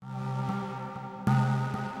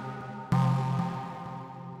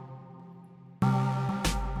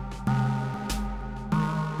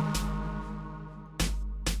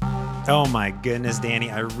Oh my goodness, Danny.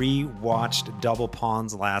 I rewatched Double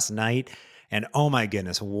Pawns last night, and oh my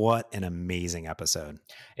goodness, what an amazing episode.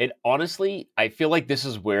 And honestly, I feel like this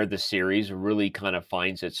is where the series really kind of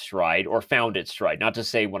finds its stride or found its stride. Not to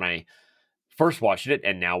say when I first watched it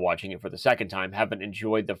and now watching it for the second time, haven't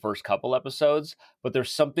enjoyed the first couple episodes, but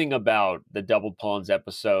there's something about the Double Pawns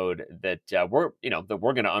episode that we're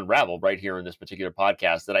going to unravel right here in this particular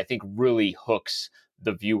podcast that I think really hooks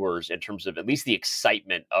the viewers in terms of at least the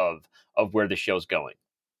excitement of where the show's going.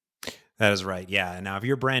 That is right. Yeah. And now, if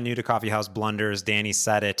you're brand new to Coffee House Blunders, Danny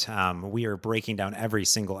said it. We are breaking down every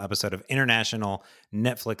single episode of international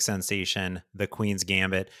Netflix sensation, The Queen's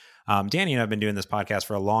Gambit. Danny and I have been doing this podcast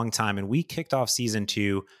for a long time, and we kicked off season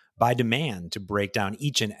 2 by demand to break down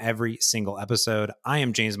each and every single episode. I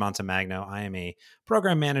am James Montemagno. I am a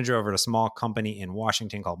program manager over at a small company in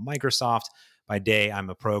Washington called Microsoft. By day, I'm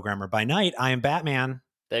a programmer. By night, I am Batman.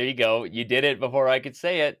 There you go. You did it before I could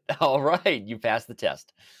say it. All right. You passed the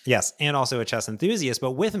test. Yes, and also a chess enthusiast.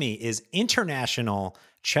 But with me is international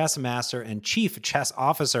chess master and chief chess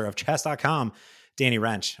officer of chess.com, Danny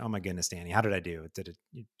Wrench. Oh my goodness, Danny. How did I do? Did it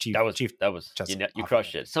chief That was chess you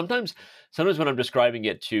crushed it. Sometimes when I'm describing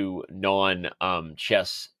it to non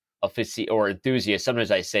chess offici or enthusiasts,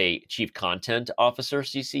 sometimes I say chief content officer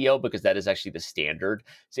CCO because that is actually the standard,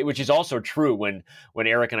 which is also true when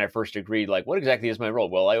Eric and I first agreed, like, what exactly is my role?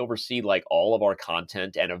 Well, I oversee like all of our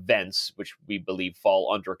content and events, which we believe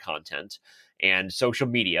fall under content, and social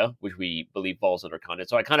media, which we believe falls under content.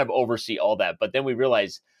 So I kind of oversee all that. But then we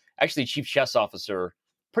realize actually chief chess officer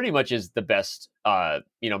pretty much is the best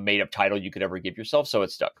made up title you could ever give yourself. So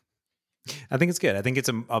it stuck. I think it's good. I think it's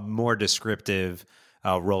a more descriptive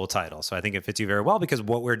role title. So I think it fits you very well because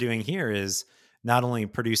what we're doing here is not only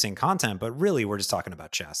producing content, but really we're just talking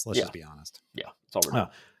about chess. Let's just be honest. Yeah, that's all we're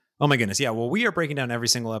doing. Oh my goodness. Yeah. Well, we are breaking down every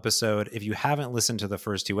single episode. If you haven't listened to the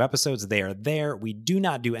first 2 episodes, they are there. We do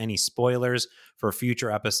not do any spoilers for future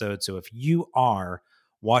episodes. So if you are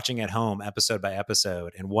watching at home episode by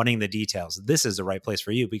episode and wanting the details, this is the right place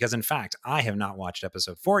for you because in fact, I have not watched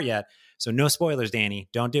episode 4 yet. So no spoilers, Danny.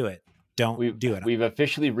 Don't do it. Don't do it. We've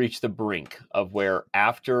officially reached the brink of where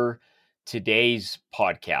after today's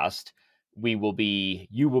podcast, you will be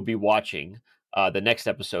watching the next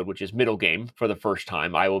episode, which is Middle Game for the first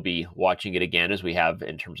time. I will be watching it again as we have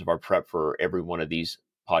in terms of our prep for every one of these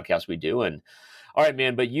podcasts we do. And all right,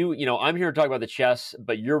 man, but I'm here to talk about the chess,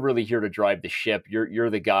 but you're really here to drive the ship. You're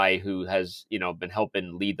the guy who has, been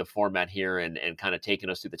helping lead the format here and kind of taking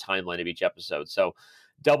us through the timeline of each episode. So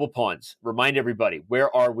Double Pawns, remind everybody,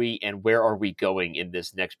 where are we and where are we going in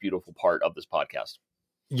this next beautiful part of this podcast?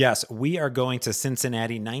 Yes, we are going to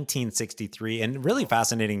Cincinnati, 1963. And really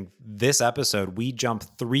fascinating, this episode, we jump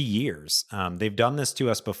 3 years. They've done this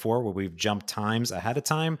to us before where we've jumped times ahead of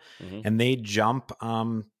time, and they jump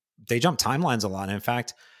timelines a lot. And in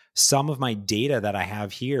fact, some of my data that I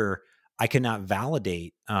have here, I cannot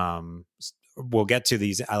validate. We'll get to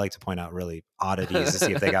these. I like to point out really oddities to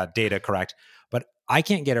see if they got data correct, but I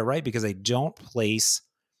can't get it right because they don't place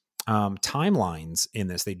timelines in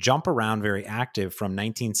this. They jump around very active from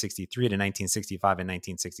 1963 to 1965 and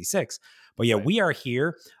 1966. But yeah, right. We are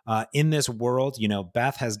here in this world.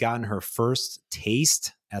 Beth has gotten her first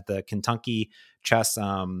taste at the Kentucky chess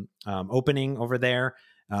opening over there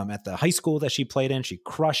at the high school that she played in. She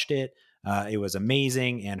crushed it. It was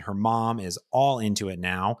amazing. And her mom is all into it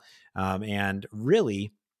now and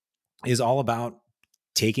really is all about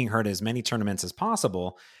taking her to as many tournaments as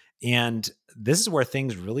possible. And this is where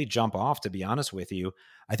things really jump off, to be honest with you.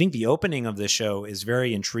 I think the opening of this show is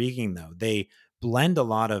very intriguing, though. They blend a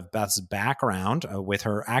lot of Beth's background with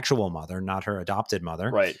her actual mother, not her adopted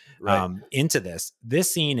mother, right. Into this.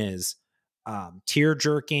 This scene is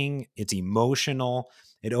tear-jerking. It's emotional.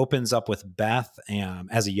 It opens up with Beth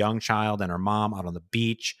as a young child and her mom out on the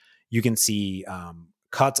beach. You can see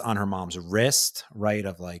cuts on her mom's wrist, right,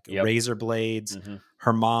 of like razor blades. Mm-hmm.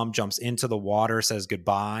 Her mom jumps into the water, says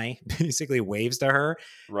goodbye, basically waves to her.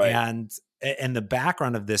 Right. And the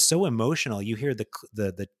background of this, so emotional, you hear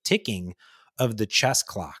the ticking of the chess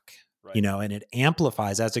clock, right. And it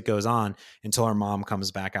amplifies as it goes on until her mom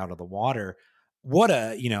comes back out of the water.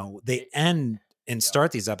 They end and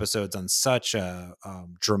start these episodes on such a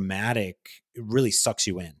dramatic, it really sucks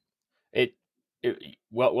you in.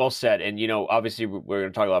 Well said. And, obviously we're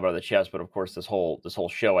going to talk a lot about the chess, but of course this whole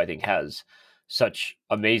show I think has such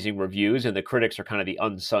amazing reviews, and the critics are kind of the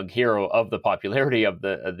unsung hero of the popularity of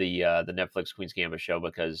the Netflix Queen's Gambit show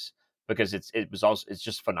because it's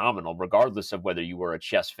just phenomenal, regardless of whether you were a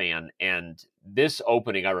chess fan. And this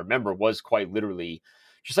opening, I remember, was quite literally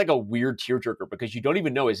just like a weird tearjerker because you don't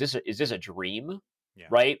even know, is this a dream? Yeah.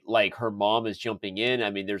 right? Like her mom is jumping in. I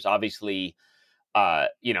mean, there's obviously,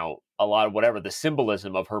 you know, a lot of whatever the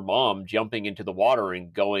symbolism of her mom jumping into the water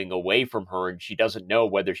and going away from her, and she doesn't know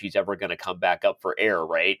whether she's ever going to come back up for air,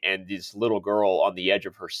 right? And this little girl on the edge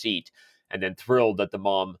of her seat, and then thrilled that the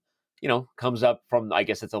mom, you know, comes up from, I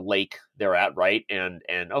guess it's a lake they're at, right? And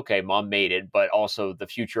okay, mom made it, but also the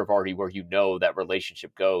future of already where you know that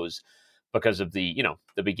relationship goes because of the, you know,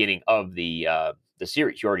 the beginning of the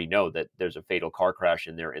series. You already know that there's a fatal car crash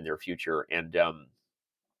in their future, and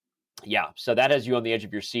yeah, so that has you on the edge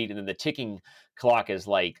of your seat, and then the ticking clock is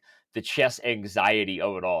like the chess anxiety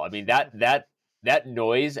of it all. I mean, that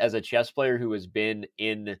noise as a chess player who has been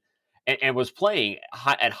in and was playing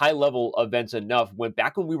at high level events enough went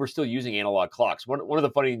back when we were still using analog clocks. One of the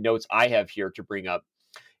funny notes I have here to bring up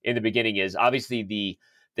in the beginning is obviously the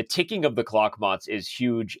ticking of the clock mots is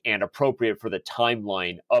huge and appropriate for the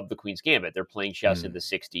timeline of the Queen's Gambit. They're playing chess in the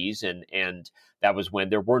 60s, and that was when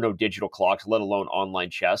there were no digital clocks, let alone online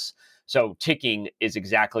chess. So ticking is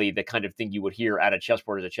exactly the kind of thing you would hear at a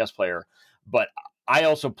chessboard as a chess player. But I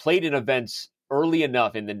also played in events early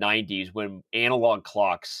enough in the 90s when analog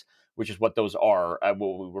clocks, which is what those are,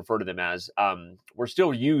 what we refer to them as, were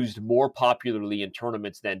still used more popularly in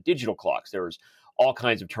tournaments than digital clocks. There was all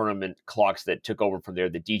kinds of tournament clocks that took over from there.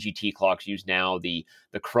 The DGT clocks used now, the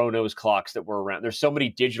Chronos clocks that were around. There's so many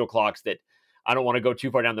digital clocks that I don't want to go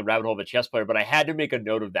too far down the rabbit hole of a chess player, but I had to make a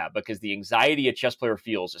note of that because the anxiety a chess player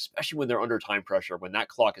feels, especially when they're under time pressure, when that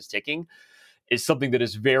clock is ticking, is something that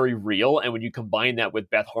is very real. And when you combine that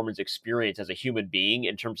with Beth Harmon's experience as a human being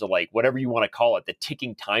in terms of like whatever you want to call it, the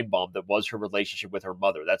ticking time bomb that was her relationship with her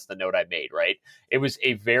mother, that's the note I made, right? It was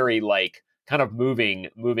a very like kind of moving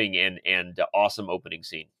and awesome opening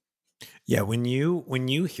scene. Yeah, when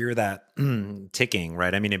you hear that ticking,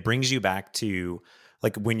 right? I mean, it brings you back to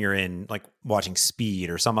like when you're in like watching Speed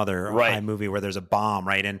or some other high Right. movie where there's a bomb,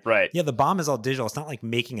 right? And Right. yeah, the bomb is all digital. It's not like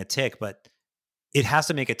making a tick, but it has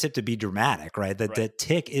to make a tick to be dramatic, right? That Right. the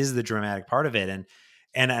tick is the dramatic part of it,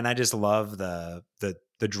 and I just love the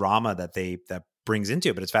drama that brings into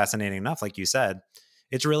it. But it's fascinating enough, like you said,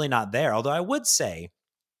 it's really not there. Although I would say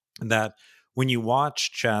that when you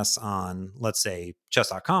watch chess on, let's say,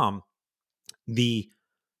 chess.com, the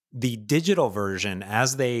the digital version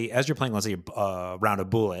as you're playing, let's say, a round of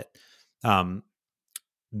bullet, um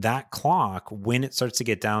that clock, when it starts to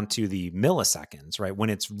get down to the milliseconds, right, when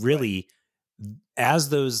it's Right. really, as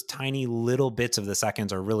those tiny little bits of the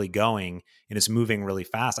seconds are really going and it's moving really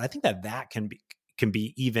fast, I think that can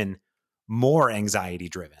be even more anxiety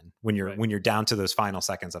driven when you're Right. when you're down to those final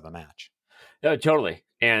seconds of a match. No, totally.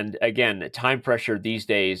 And again, time pressure these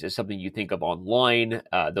days is something you think of online.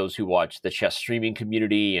 Those who watch the chess streaming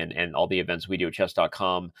community and all the events we do at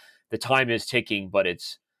chess.com, the time is ticking, but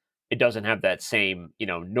it doesn't have that same, you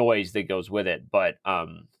know, noise that goes with it. But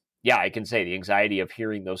yeah, I can say the anxiety of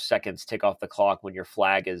hearing those seconds tick off the clock when your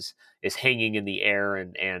flag is hanging in the air,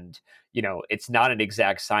 and you know, it's not an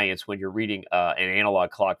exact science when you're reading an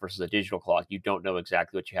analog clock versus a digital clock. You don't know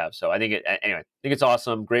exactly what you have. So I think anyway, I think it's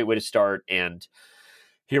awesome. Great way to start. And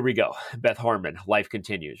here we go. Beth Harmon, life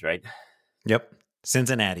continues, right? Yep.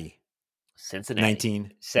 Cincinnati, Cincinnati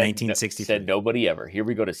 19 said 1963. nobody ever. Here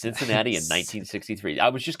we go to Cincinnati in Yes. 1963. I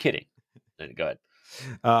was just kidding. Go ahead.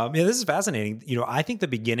 Yeah, this is fascinating. I think the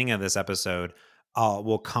beginning of this episode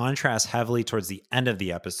will contrast heavily towards the end of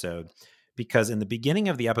the episode, because in the beginning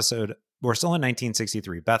of the episode, we're still in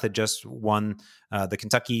 1963. Beth had just won the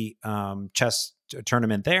Kentucky chess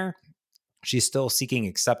tournament there. She's still seeking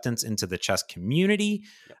acceptance into the chess community.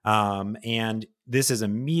 Yep. And this is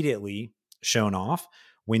immediately shown off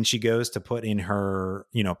when she goes to put in her,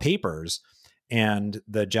 papers. And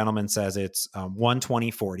the gentleman says it's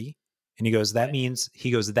 1:20:40. And he goes, Right.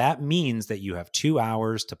 that means that you have 2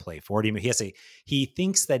 hours to play 40 minutes. He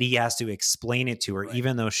thinks that he has to explain it to her, Right.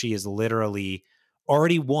 even though she has literally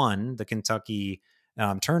already won the Kentucky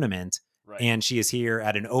tournament. Right. And she is here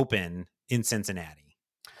at an open in Cincinnati.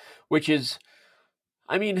 Which is,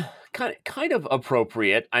 I mean, kind of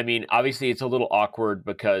appropriate. I mean, obviously it's a little awkward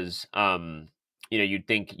because you know, you'd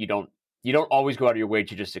think you don't always go out of your way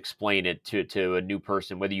to just explain it to a new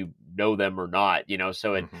person, whether you know them or not, you know.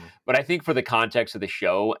 So it Mhm. but I think for the context of the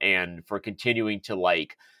show and for continuing to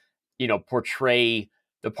like, you know, portray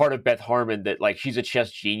the part of Beth Harmon that like she's a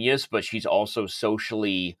chess genius, but she's also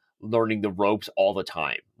socially learning the ropes all the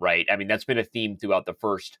time, right? I mean, that's been a theme throughout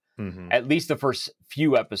Mhm. at least the first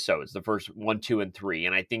few episodes, the first 1, 2, and 3.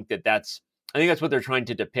 And I think that's what they're trying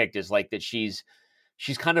to depict is like that she's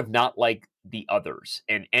kind of not like the others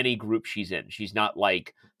in any group she's in. She's not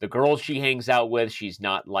like the girls she hangs out with. She's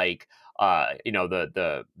not like you know,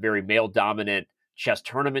 the very male dominant chess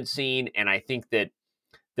tournament scene. And I think that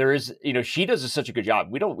there is, she does such a good job.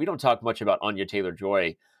 We don't talk much about Anya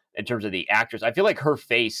Taylor-Joy in terms of the actress. I feel like her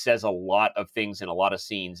face says a lot of things in a lot of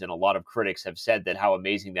scenes, and a lot of critics have said that how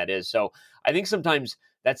amazing that is. So I think sometimes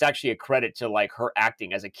that's actually a credit to like her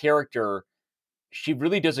acting as a character. She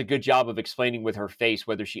really does a good job of explaining with her face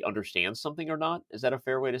whether she understands something or not. Is that a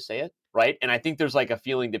fair way to say it? Right. And I think there's like a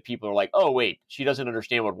feeling that people are like, oh, wait, she doesn't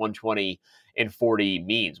understand what 120 and 40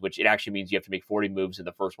 means, which it actually means you have to make 40 moves in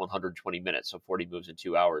the first 120 minutes. So 40 moves in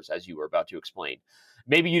 2 hours, as you were about to explain.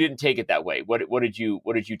 Maybe you didn't take it that way. What did you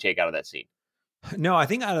take out of that scene? No, I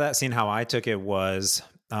think out of that scene, how I took it was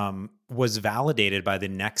validated by the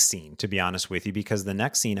next scene, to be honest with you, because the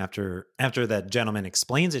next scene after that gentleman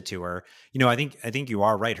explains it to her, I think you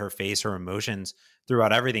are right. Her face, her emotions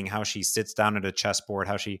throughout everything, how she sits down at a chessboard,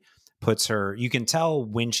 how she puts you can tell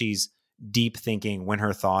when she's deep thinking, when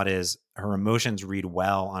her thought is, her emotions read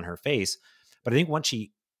well on her face. But I think once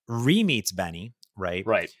she re-meets Benny, right?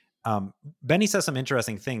 Right. Benny says some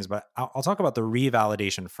interesting things, but I'll talk about the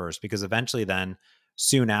revalidation first, because eventually then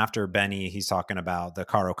soon after Benny, he's talking about the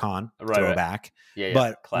Karo Khan Right. throwback. Yeah.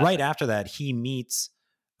 But Classic. right after that, he meets,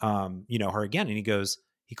 her again, and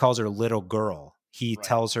he calls her little girl. He Right.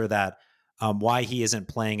 tells her that why he isn't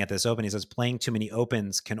playing at this open. He says, playing too many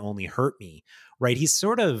opens can only hurt me. Right. He's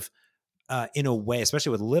sort of, in a way,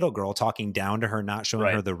 especially with little girl, talking down to her, not showing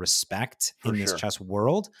Right. her the respect For in this sure. chess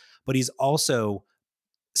world. But he's also,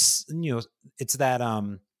 it's that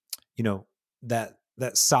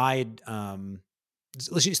that side,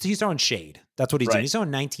 he's throwing shade. That's what he's doing. Right. He's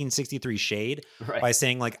throwing 1963 shade Right. by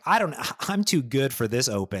saying like, I'm too good for this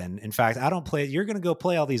open. In fact, I don't play. You're going to go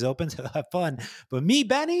play all these opens, have fun, but me,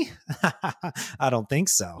 Benny, I don't think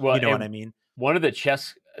so. Well, You know what I mean? One of the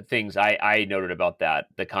chess things I noted about that,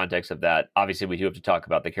 the context of that, obviously we do have to talk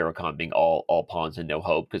about the Karo Khan being all pawns and no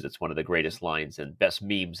hope, because it's one of the greatest lines and best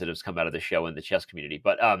memes that has come out of the show in the chess community.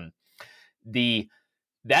 But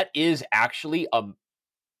that is actually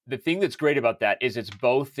the thing that's great about that is it's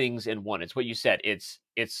both things in one. It's what you said. It's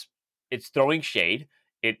throwing shade.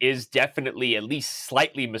 It is definitely at least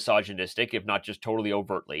slightly misogynistic, if not just totally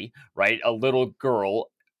overtly, right? A little girl,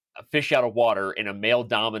 a fish out of water in a male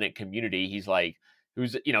dominant community. He's like,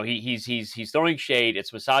 he's throwing shade.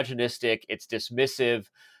 It's misogynistic. It's dismissive.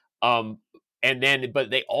 Um, but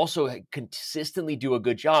they also consistently do a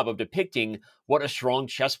good job of depicting what a strong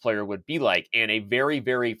chess player would be like. And a very,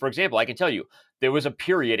 very, for example, I can tell you, there was a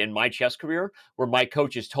period in my chess career where my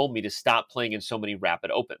coaches told me to stop playing in so many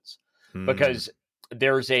rapid opens, because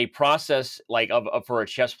there's a process like for a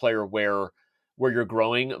chess player where you're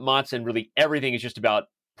growing, Mats, and really everything is just about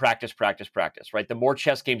practice, practice, practice, right? The more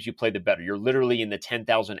chess games you play, the better. You're literally in the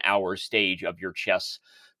 10,000 hour stage of your chess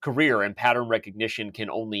career, and pattern recognition can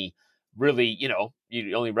only really,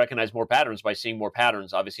 you only recognize more patterns by seeing more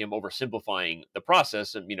patterns. Obviously, I'm oversimplifying the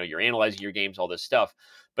process, and you're analyzing your games, all this stuff.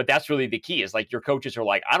 But that's really the key, is like your coaches are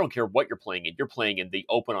like, I don't care what you're playing in. You're playing in the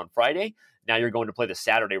Open on Friday. Now you're going to play the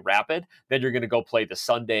Saturday Rapid. Then you're going to go play the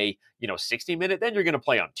Sunday, 60-minute. Then you're going to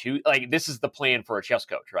play on two. Like, this is the plan for a chess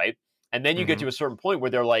coach, right? And then you get to a certain point where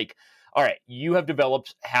they're like, all right, you have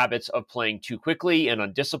developed habits of playing too quickly and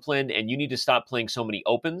undisciplined, and you need to stop playing so many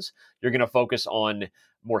opens. You're going to focus on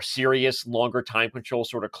more serious, longer time control,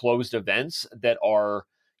 sort of closed events that are,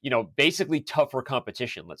 basically tougher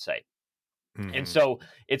competition, let's say. And so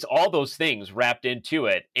it's all those things wrapped into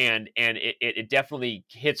it, and it definitely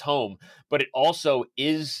hits home, but it also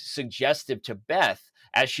is suggestive to Beth,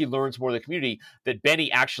 as she learns more of the community, that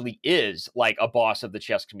Benny actually is like a boss of the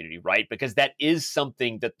chess community, right? Because that is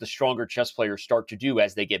something that the stronger chess players start to do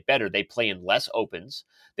as they get better. They play in less opens,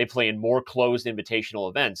 they play in more closed invitational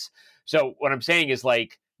events. So what I'm saying is,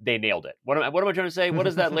 like, they nailed it. What am I trying to say? What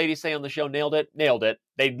does that lady say on the show? Nailed it.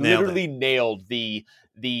 They literally nailed the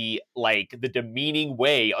demeaning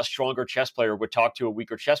way a stronger chess player would talk to a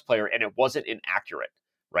weaker chess player, and it wasn't inaccurate,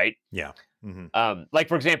 right? Yeah. Like,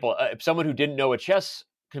 for example, if someone who didn't know a chess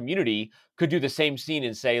community could do the same scene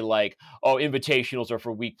and say like, oh, invitationals are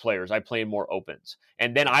for weak players, I play in more opens.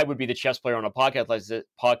 And then I would be the chess player on a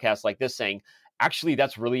podcast like this saying, actually,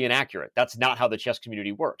 that's really inaccurate. That's not how the chess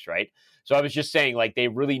community works, right? So I was just saying, like, they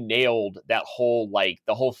really nailed that whole, like,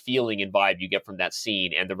 the whole feeling and vibe you get from that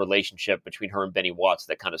scene, and the relationship between her and Benny Watts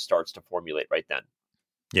that kind of starts to formulate right then.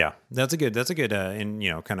 Yeah, that's a good,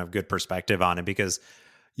 and kind of good perspective on it, because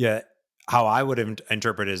how I would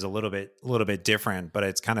interpret it is a little bit different, but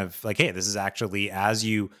it's kind of like, hey, this is actually, as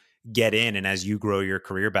you get in and as you grow your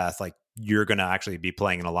career, Beth, like, you're going to actually be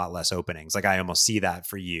playing in a lot less openings. Like, I almost see that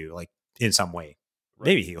for you, like, in some way. Right.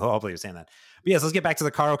 Maybe hopefully he's saying that. But yes, let's get back to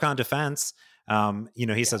the Karo Khan defense.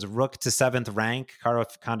 He says rook to 7th rank, Karo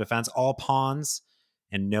Khan defense, all pawns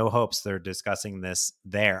and No Hopes. They're discussing this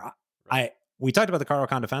there. Right. We talked about the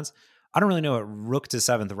Caro-Kann defense. I don't really know what rook to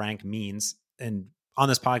 7th rank means. And on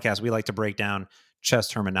this podcast, we like to break down chess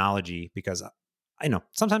terminology because I know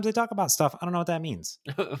sometimes they talk about stuff. I don't know what that means.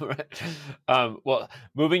 Right. Well,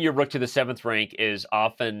 moving your rook to the 7th rank is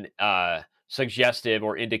often suggestive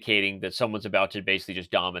or indicating that someone's about to basically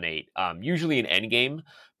just dominate. Usually an endgame,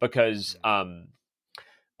 because on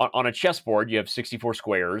a chessboard you have 64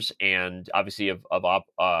 squares, and obviously of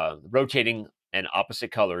rotating and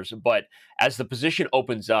opposite colors. But as the position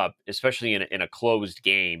opens up, especially in a closed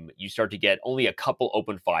game, you start to get only a couple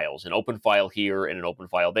open files, an open file here and an open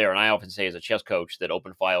file there. And I often say as a chess coach that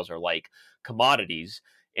open files are like commodities,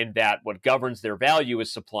 in that what governs their value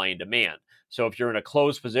is supply and demand. So if you're in a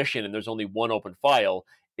closed position and there's only one open file,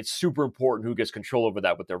 it's super important who gets control over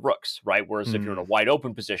that with their rooks, right? Whereas if you're in a wide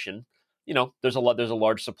open position, there's a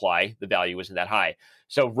large supply, the value isn't that high.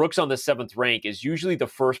 So rooks on the 7th rank is usually the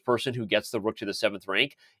first person who gets the rook to the 7th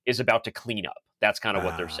rank is about to clean up. That's kind of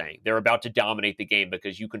what they're saying. They're about to dominate the game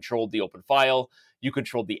because you controlled the open file, you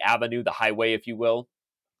controlled the avenue, the highway, if you will.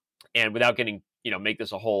 And without getting, make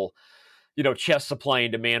this a whole, chess supply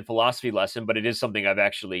and demand philosophy lesson, but it is something I've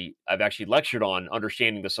actually lectured on,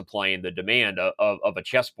 understanding the supply and the demand of a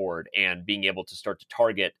chessboard and being able to start to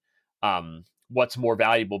target what's more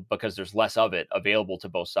valuable because there's less of it available to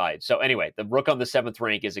both sides. So anyway, the rook on the 7th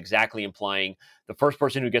rank is exactly implying the first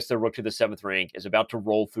person who gets their rook to the 7th rank is about to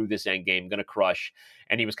roll through this endgame, going to crush.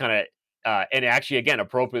 And he was kind of, and actually, again,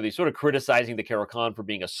 appropriately sort of criticizing the Caro-Kann for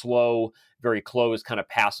being a slow, very closed kind of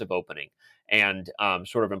passive opening, and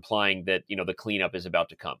sort of implying that, the cleanup is about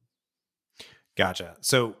to come. Gotcha.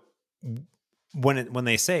 So when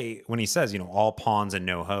he says, all pawns and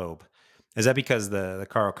no hope, is that because the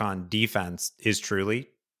Caro-Kann defense is truly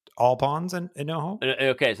all pawns and no hope?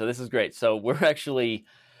 Okay, so this is great. So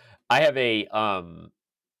I have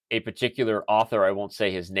a particular author, I won't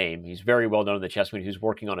say his name. He's very well known in the chess community, who's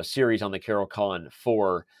working on a series on the Caro-Kann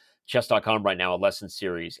for chess.com right now, a lesson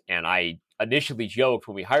series. And I initially joked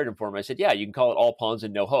when we hired him for him, I said, yeah, you can call it all pawns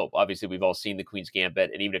and no hope. Obviously, we've all seen the Queen's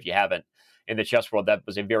Gambit. And even if you haven't, in the chess world, that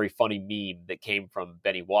was a very funny meme that came from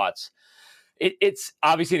Benny Watts. It's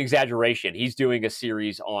obviously an exaggeration. He's doing a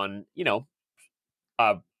series on,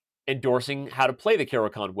 endorsing how to play the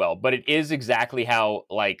Caro-Kann well, but it is exactly how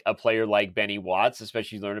like a player like Benny Watts,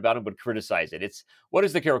 especially learn about him, would criticize it. What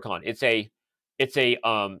is the Caro-Kann? It's a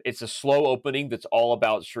slow opening that's all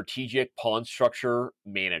about strategic pawn structure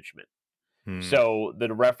management. So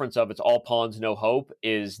the reference of it's all pawns, no hope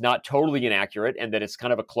is not totally inaccurate, and that it's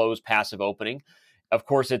kind of a closed passive opening. Of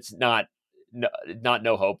course, it's not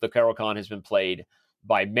no hope. The Caro-Kann has been played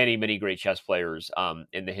by many, many great chess players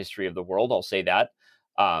in the history of the world. I'll say that.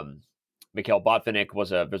 Mikhail Botvinnik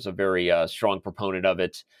was a very strong proponent of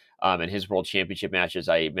it in his world championship matches.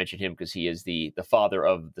 I mentioned him because he is the father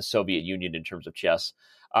of the Soviet Union in terms of chess.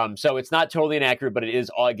 So it's not totally inaccurate, but it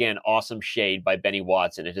is, again, awesome shade by Benny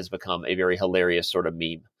Watts, and it has become a very hilarious sort of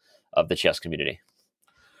meme of the chess community.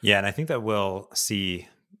 Yeah, and I think that we'll see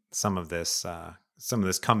some of this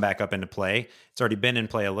come back up into play. It's already been in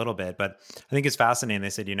play a little bit, but I think it's fascinating. They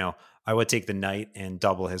said, I would take the knight and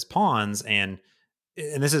double his pawns, and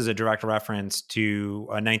this is a direct reference to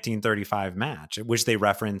a 1935 match, which they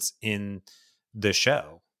reference in the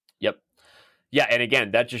show. Yep. Yeah, and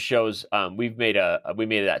again, that just shows we made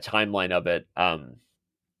that timeline of it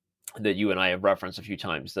that you and I have referenced a few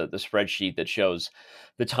times, the spreadsheet that shows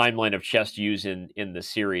the timeline of chess used in the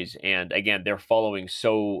series. And again, they're following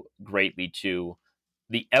so greatly to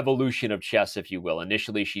the evolution of chess, if you will.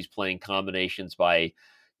 Initially, she's playing combinations by,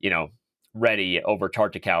 Reddy over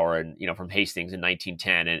Tartakower and, from Hastings in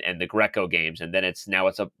 1910 and the Greco games. And then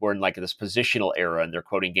we're in like this positional era, and they're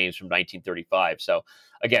quoting games from 1935. So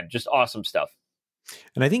again, just awesome stuff.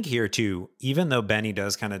 And I think here too, even though Benny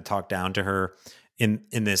does kind of talk down to her in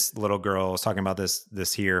this little girl was talking about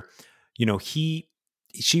this here, she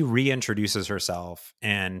reintroduces herself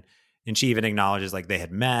and she even acknowledges like they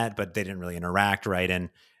had met, but they didn't really interact. Right.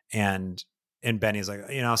 And Benny's like,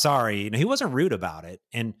 sorry, he wasn't rude about it.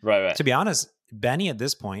 And right. To be honest, Benny at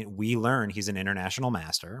this point, we learn he's an international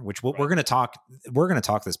master, which we're going to talk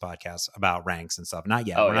this podcast about ranks and stuff. Not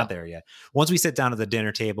yet. We're not there yet. Once we sit down at the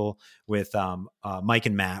dinner table with Mike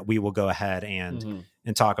and Matt, we will go ahead and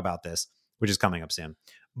talk about this, which is coming up soon.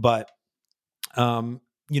 But, I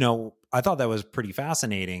thought that was pretty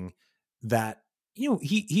fascinating that,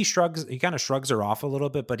 he kind of shrugs her off a little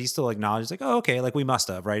bit, but he still acknowledges like, oh, okay, like we must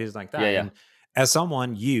have, right? He's like that. Yeah. And as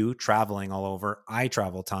someone, you traveling all over, I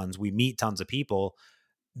travel tons, we meet tons of people.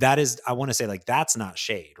 That is, I want to say like, that's not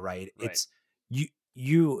shade, right? It's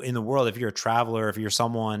you in the world, if you're a traveler, if you're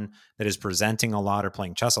someone that is presenting a lot or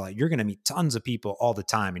playing chess a lot, you're going to meet tons of people all the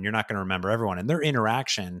time and you're not going to remember everyone. And their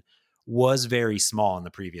interaction was very small in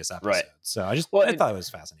the previous Right. episode. So Well, I thought it was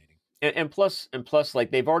fascinating. and plus,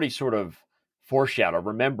 like they've already sort of foreshadowed.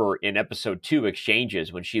 Remember in episode 2,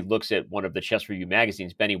 Exchanges, when she looks at one of the Chess Review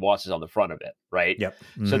magazines, Benny Watts is on the front of it, right? Yep.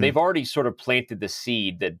 So Mm-hmm. they've already sort of planted the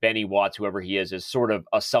seed that Benny Watts, whoever he is sort of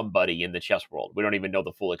a somebody in the chess world. We don't even know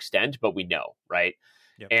the full extent, but we know, right?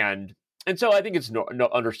 Yep. And so I think it's no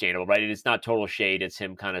understandable, right? It's not total shade. It's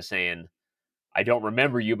him kind of saying, I don't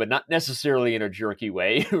remember you, but not necessarily in a jerky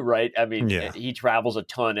way, right? I mean, Yeah. he travels a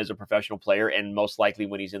ton as a professional player, and most likely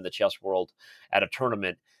when he's in the chess world at a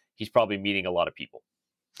tournament, he's probably meeting a lot of people.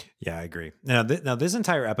 Yeah, I agree. Now, now this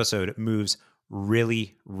entire episode moves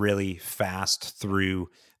really, really fast through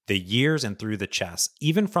the years and through the chess,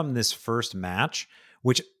 even from this first match,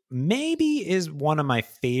 which maybe is one of my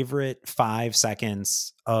favorite 5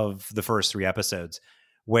 seconds of the first 3 episodes,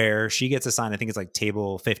 where she gets assigned, I think it's like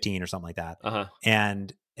table 15 or something like that. Uh-huh.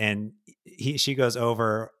 And she goes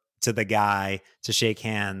over to the guy to shake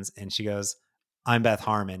hands and she goes, I'm Beth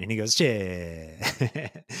Harmon. And he goes, shit.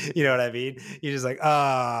 You know what I mean? You're just like,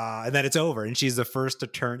 ah, and then it's over. And she's the first to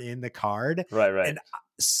turn in the card. Right. And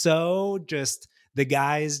so just the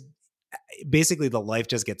guys, basically the life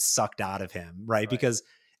just gets sucked out of him, right? Because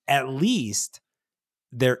at least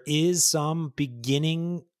there is some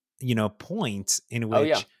beginning, point in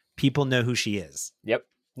which people know who she is. Yep.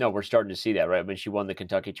 No, we're starting to see that, right? When she won the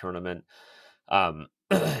Kentucky tournament, and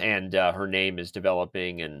her name is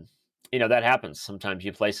developing, and that happens. Sometimes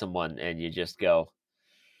you play someone and you just go,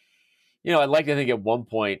 I'd like to think at one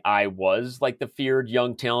point I was like the feared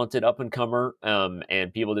young, talented up and comer,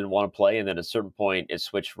 and people didn't want to play. And then at a certain point, it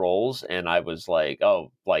switched roles, and I was like,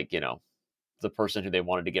 the person who they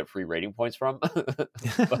wanted to get free rating points from.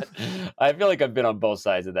 But I feel like I've been on both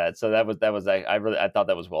sides of that. So that was I thought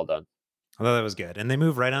that was well done. I thought that was good. And they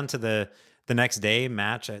move right on to the next day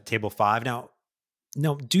match at table 5. Now,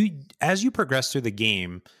 no, as you progress through the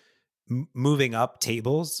game, moving up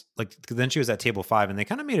tables, like then she was at table 5 and they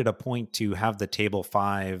kind of made it a point to have the table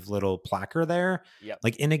 5 little placard there. Yep.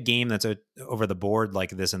 Like in a game that's over the board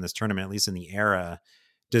like this in this tournament, at least in the era,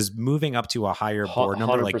 does moving up to a higher board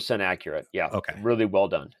number 100% accurate. Yeah. Okay. Really well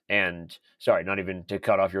done. And sorry, not even to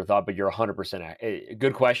cut off your thought, but you're 100%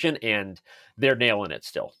 good question. And they're nailing it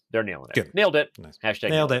still. They're nailing it. Good. Nailed it. Nice.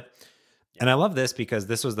 Hashtag nailed it. Yeah. And I love this because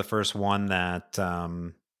this was the first one that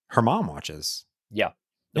her mom watches. Yeah.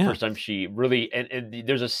 The first time she really, and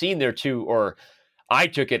there's a scene there too, or I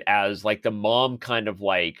took it as like the mom kind of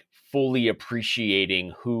like fully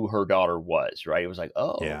appreciating who her daughter was, right? It was like,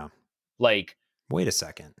 oh, yeah, like, wait a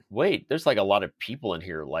second. Wait, there's like a lot of people in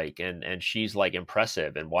here, like, and she's like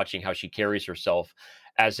impressive, and watching how she carries herself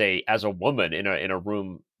as a woman in a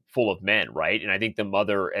room full of men, right? And I think the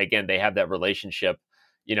mother, again, they have that relationship.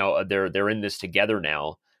 They're in this together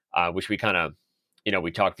now, which we kind of,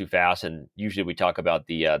 we talk too fast, and usually we talk about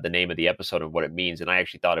the name of the episode and what it means. And I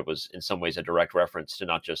actually thought it was in some ways a direct reference to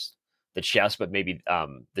not just the chess, but maybe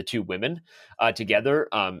the two women together,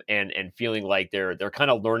 and feeling like they're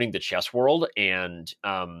kind of learning the chess world, and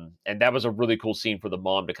that was a really cool scene for the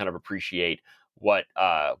mom to kind of appreciate what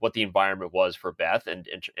the environment was for Beth, and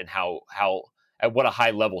how at what a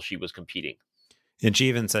high level she was competing. And she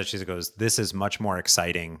even says, she goes, "This is much more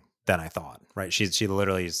exciting than I thought." Right? She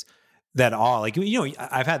literally is that all like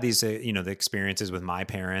I've had these the experiences with my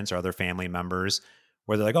parents or other family members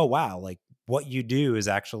where they're like, "Oh wow, like what you do is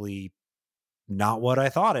actually not what I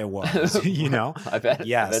thought it was." I've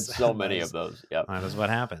had so many of those. Yeah, that's what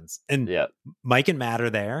happens. And yeah, Mike and Matt are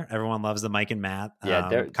there. Everyone loves the Mike and Matt.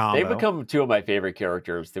 Combo. They've become two of my favorite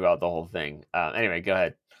characters throughout the whole thing. Anyway, go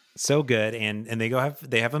ahead. So good, and they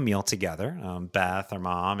have a meal together. Beth, her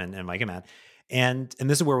mom, and Mike and Matt. And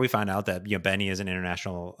this is where we find out that Benny is an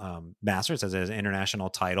international master. It says it has an international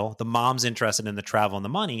title. The mom's interested in the travel and the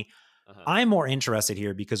money. Uh-huh. I'm more interested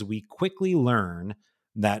here because we quickly learn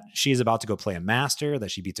that she's about to go play a master,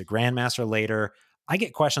 that she beats a grandmaster later. I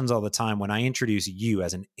get questions all the time when I introduce you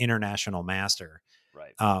as an international master.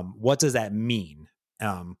 Right. What does that mean?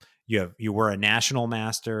 You were a national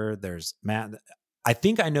master. There's I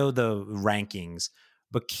think I know the rankings,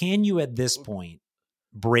 but can you at this point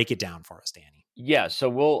break it down for us, Danny? Yeah,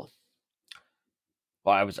 so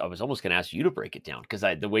I was almost going to ask you to break it down because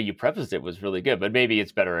the way you prefaced it was really good, but maybe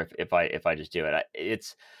it's better if I just do it.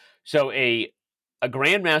 It's so a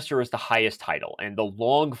grandmaster is the highest title, and the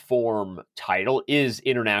long form title is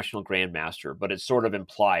international grandmaster, but it's sort of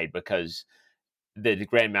implied because the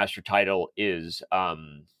grandmaster title is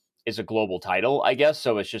is a global title, I guess.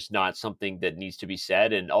 So it's just not something that needs to be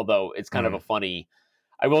said. And although it's kind of a funny,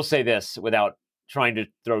 I will say this without trying to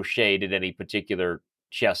throw shade at any particular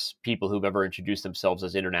chess people who've ever introduced themselves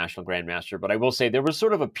as international grandmaster, but I will say there was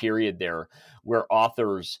sort of a period there where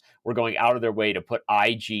authors were going out of their way to put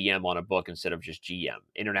IGM on a book instead of just GM.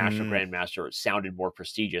 International grandmaster, it sounded more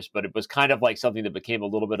prestigious, but it was kind of like something that became a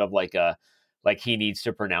little bit of like a, like he needs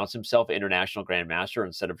to pronounce himself international grandmaster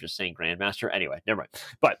instead of just saying grandmaster. Anyway, never mind.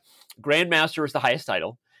 But grandmaster is the highest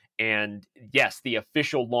title. And yes, the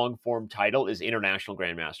official long form title is International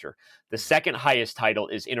Grandmaster. The second highest title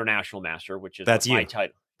is International Master, which is That's my you.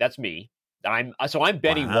 title. That's me. I'm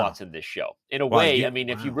Benny Wow. Watts in this show. In a Wow, way, I mean,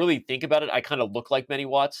 if you really think about it, I kind of look like Benny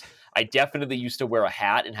Watts. I definitely used to wear a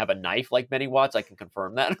hat and have a knife like Benny Watts. I can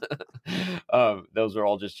confirm that. Those are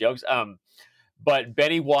all just jokes. But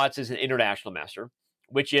Benny Watts is an international master,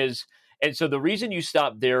 which is, and so the reason you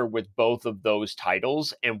stop there with both of those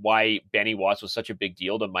titles and why Benny Watts was such a big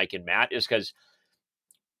deal to Mike and Matt is because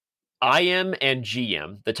IM and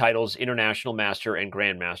GM, the titles International Master and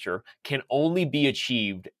Grandmaster, can only be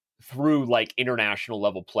achieved through like international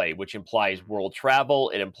level play, which implies world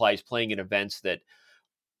travel. It implies playing in events that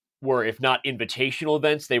were, if not invitational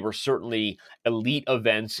events, they were certainly elite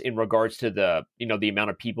events in regards to the, you know, the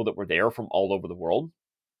amount of people that were there from all over the world.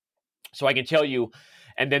 So I can tell you,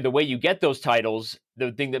 and then the way you get those titles,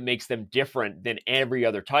 the thing that makes them different than every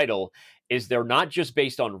other title is they're not just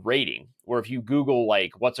based on rating, where if you Google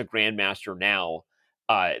like what's a grandmaster now,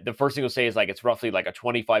 the first thing you'll say is like it's roughly like a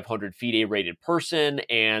 2,500 FIDE rated person,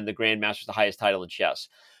 and the grandmaster is the highest title in chess.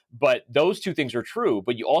 But those two things are true,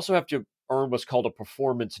 but you also have to earn what's called a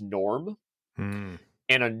performance norm.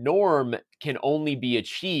 And a norm can only be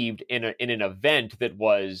achieved in an event that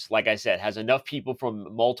was, like I said, has enough people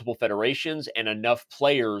from multiple federations and enough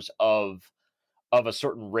players of a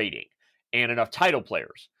certain rating and enough title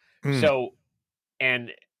players. So,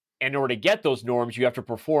 and in order to get those norms, you have to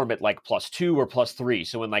perform at like +2 or +3.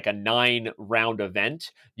 So in like a 9-round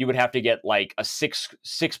event, you would have to get like a six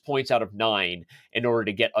points out of 9 in order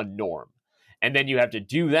to get a norm. And then you have to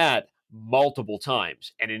do that multiple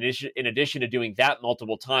times. And in addition to doing that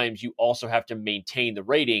multiple times, you also have to maintain the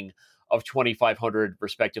rating of 2,500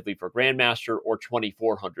 respectively for Grandmaster or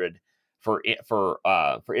 2,400 for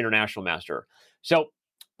International Master. So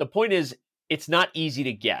the point is, it's not easy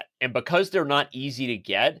to get. And because they're not easy to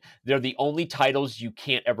get, they're the only titles you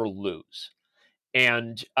can't ever lose.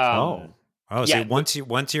 And so yeah, once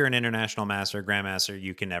you're an international master, grandmaster,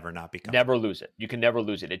 you can never not become. Never lose it. You can never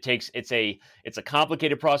lose it. It's a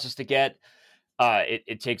complicated process to get.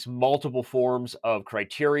 It takes multiple forms of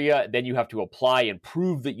criteria. Then you have to apply and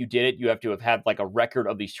prove that you did it. You have to have had like a record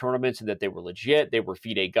of these tournaments and that they were legit. They were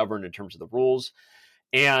FIDE governed in terms of the rules.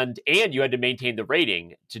 And you had to maintain the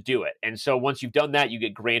rating to do it. And so once you've done that, you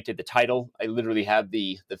get granted the title. I literally have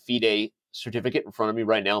the FIDE certificate in front of me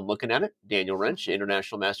right now. I'm looking at it. Daniel Wrench,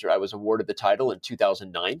 International Master. I was awarded the title in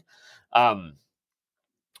 2009.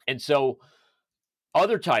 And so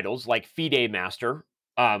other titles like FIDE Master,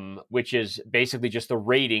 which is basically just the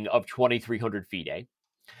rating of 2,300 FIDE.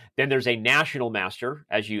 Then there's a National Master,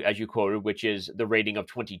 as you quoted, which is the rating of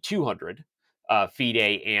 2,200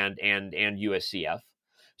 FIDE and USCF.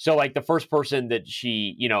 So like the first person that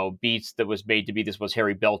she, beats that was made to be this was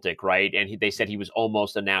Harry Beltic, right? And they said he was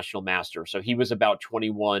almost a national master. So he was about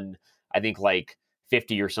 21, I think like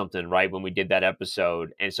 50 or something, right? When we did that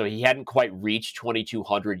episode. And so he hadn't quite reached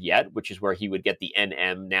 2,200 yet, which is where he would get the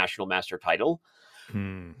NM national master title.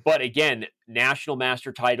 But again, national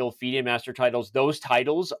master title, FIDE master titles, those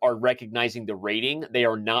titles are recognizing the rating. They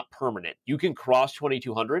are not permanent. You can cross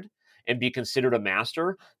 2,200 and be considered a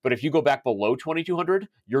master. But if you go back below 2,200,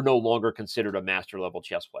 you're no longer considered a master level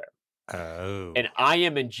chess player. Oh. And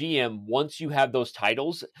IM and GM, once you have those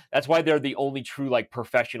titles, that's why they're the only true like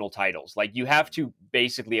professional titles. Like you have to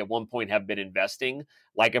basically at one point have been investing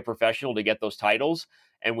like a professional to get those titles.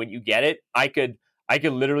 And when you get it, I could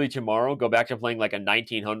literally tomorrow go back to playing like a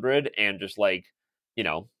 1900 and just like,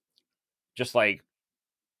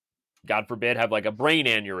 God forbid, have like a brain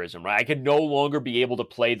aneurysm, right? I could no longer be able to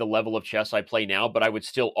play the level of chess I play now, but I would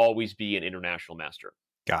still always be an international master.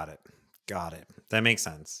 Got it. That makes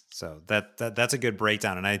sense. So that's a good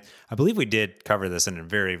breakdown. And I believe we did cover this in a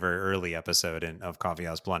very, very early episode of Coffee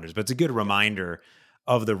House Blunders, but it's a good reminder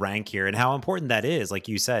of the rank here and how important that is, like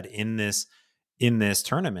you said, in this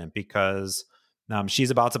tournament, because she's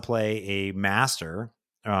about to play a master,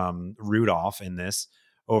 Rudolph, in this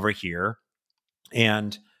over here.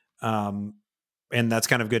 And that's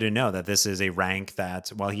kind of good to know that this is a rank that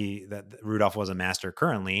while that Rudolph was a master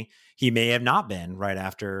currently, he may have not been right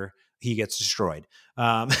after he gets destroyed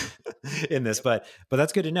in this. But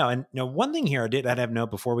that's good to know. And one thing here I'd have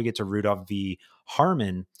note before we get to Rudolph v.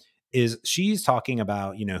 Harmon is she's talking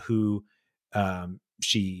about who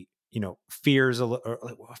she fears a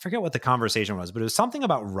little. I forget what the conversation was, but it was something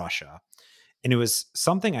about Russia, and it was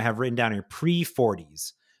something I have written down here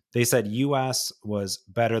pre-40s. They said U.S. was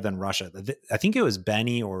better than Russia. I think it was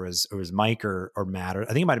Benny or it was Mike or Matt. Or I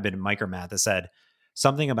think it might have been Mike or Matt that said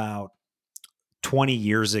something about 20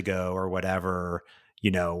 years ago or whatever,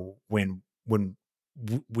 when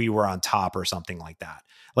we were on top or something like that.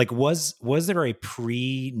 Like, was there a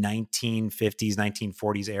pre 1950s,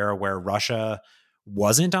 1940s era where Russia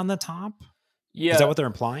wasn't on the top? Yeah. Is that what they're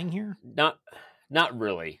implying here? Not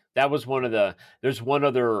really. That was there's one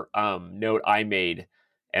other note I made,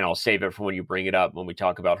 and I'll save it for when you bring it up when we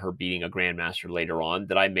talk about her beating a grandmaster later on,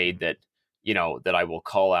 that I made that, that I will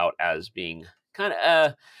call out as being kind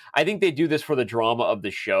of, I think they do this for the drama of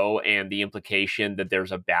the show and the implication that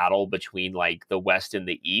there's a battle between like the West and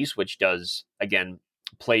the East, which does, again,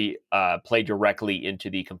 play directly into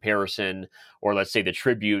the comparison, or let's say the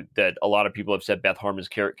tribute that a lot of people have said Beth Harmon's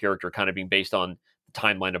character kind of being based on the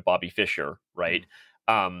timeline of Bobby Fischer, right?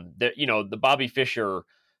 The Bobby Fischer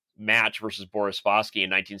match versus Boris Spassky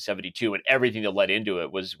in 1972 and everything that led into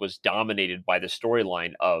it was dominated by the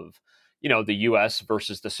storyline of, the U.S.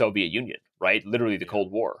 versus the Soviet Union, right? Literally the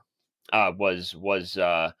Cold War was what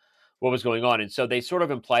was going on. And so they sort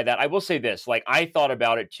of imply that. I will say this, like, I thought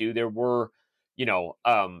about it too. There were,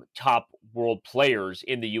 top world players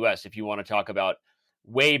in the U.S. If you want to talk about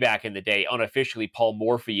way back in the day, unofficially, Paul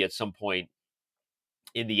Morphy at some point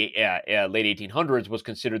in the late 1800s was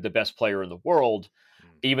considered the best player in the world,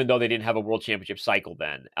 even though they didn't have a world championship cycle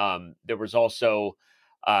then. There was also,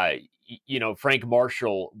 Frank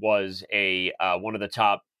Marshall was one of the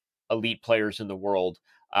top elite players in the world.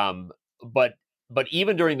 But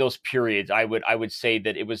even during those periods, I would say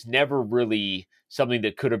that it was never really something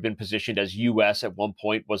that could have been positioned as U.S. at one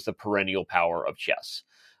point was the perennial power of chess.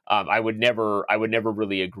 I would never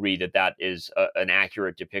really agree that is an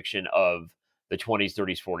accurate depiction of the 20s,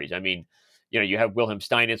 30s, 40s. I mean, you have Wilhelm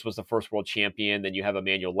Steinitz was the first world champion. Then you have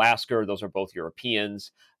Emanuel Lasker. Those are both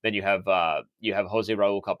Europeans. Then you have Jose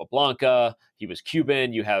Raul Capablanca. He was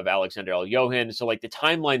Cuban. You have Alexander Aljohin. So like the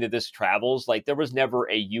timeline that this travels, like there was never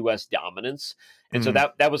a U.S. dominance. And so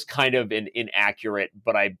that was kind of an inaccurate,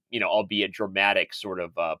 but albeit dramatic sort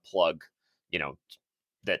of plug,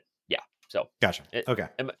 that, yeah. So gotcha. Okay.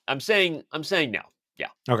 I'm saying no. Yeah.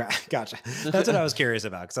 Okay. Gotcha. That's what I was curious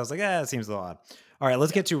about. Cause I was like, it seems a little odd. All right,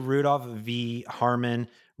 let's get to Rudolph v. Harmon.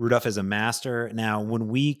 Rudolph is a master. Now, when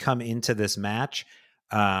we come into this match,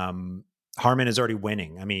 Harmon is already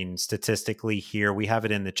winning. I mean, statistically here, we have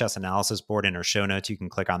it in the chess analysis board in our show notes. You can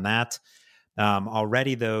click on that.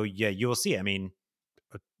 Already, though, yeah, you will see. I mean,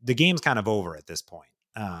 the game's kind of over at this point.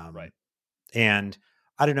 Right. And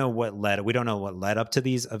I don't know we don't know what led up to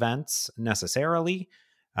these events necessarily.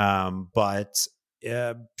 But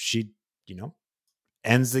she,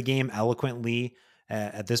 ends the game eloquently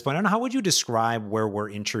at this point. I don't know, how would you describe where we're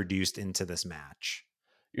introduced into this match?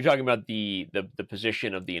 You're talking about the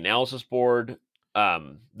position of the analysis board, the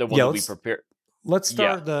one that we prepare. Let's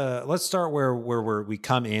start where we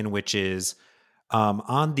come in, which is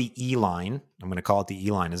on the E line. I'm going to call it the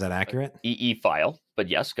E line. Is that accurate? EE file, but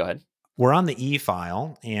yes, go ahead. We're on the E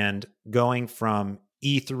file, and going from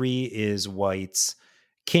E3 is White's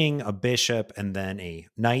king, a bishop, and then a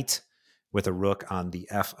knight with a rook on the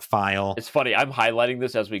F file. It's funny. I'm highlighting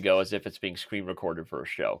this as we go as if it's being screen recorded for a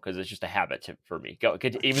show because it's just a habit for me.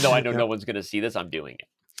 Even though I know no one's going to see this, I'm doing it.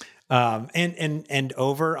 And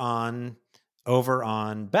over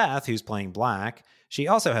on Beth, who's playing black, she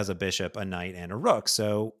also has a bishop, a knight, and a rook.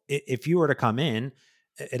 So if you were to come in,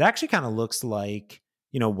 it actually kind of looks like,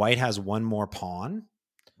 White has one more pawn.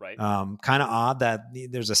 Right. Kind of odd that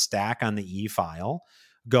there's a stack on the E file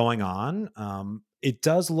going on. It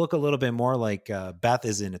does look a little bit more like Beth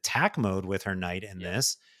is in attack mode with her knight in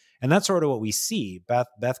this. And that's sort of what we see.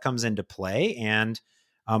 Beth comes into play, and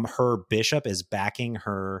her bishop is backing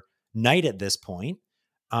her knight at this point.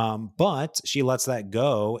 But she lets that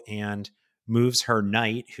go and moves her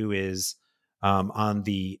knight, who is on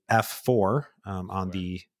the F4, on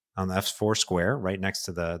the F4 square, right next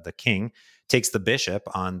to the king, takes the bishop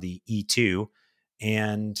on the E2,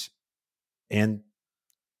 and then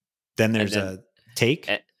there's a take.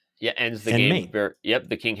 Ends the game. Yep,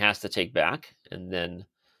 the king has to take back, and then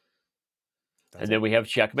we have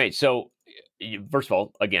checkmate. So, first of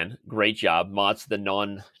all, again, great job, Mott's the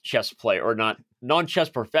non-chess player or not non-chess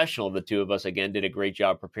professional of the two of us. Again, did a great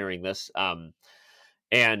job preparing this.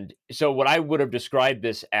 And so what I would have described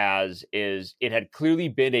this as is it had clearly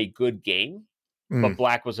been a good game, but Mm,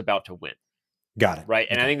 black was about to win. got it. Right.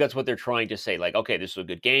 And I Okay. think that's what they're trying to say. Like, okay, this was a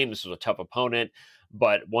good game. This was a tough opponent.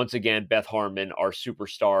 But once again, Beth Harmon, our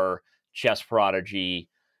superstar chess prodigy,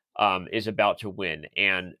 is about to win.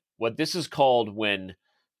 And what this is called when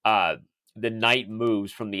uh, the knight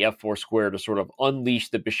moves from the f4 square to sort of unleash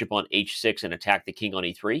the bishop on h6 and attack the king on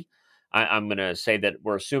e3. I'm going to say that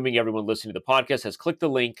we're assuming everyone listening to the podcast has clicked the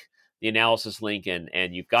link, the analysis link, and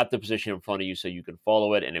you've got the position in front of you so you can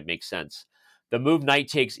follow it and it makes sense. The move knight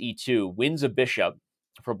takes e2 wins a bishop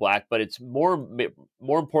for black, but it's more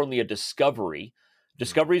importantly a discovery.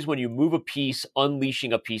 Discovery is when you move a piece,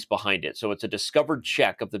 unleashing a piece behind it. So it's a discovered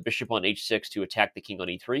check of the bishop on h6 to attack the king on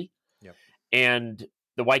e3. Yep. And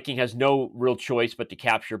the white king has no real choice but to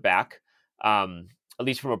capture back, at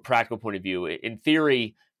least from a practical point of view. In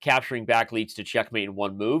theory, capturing back leads to checkmate in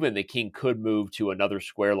one move, and the king could move to another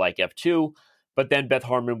square like f2. But then Beth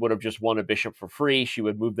Harmon would have just won a bishop for free. She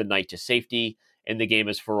would move the knight to safety, and the game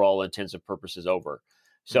is, for all intents and purposes, over.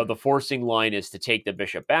 So the forcing line is to take the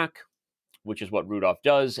bishop back, which is what Rudolph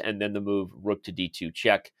does, and then the move rook to d2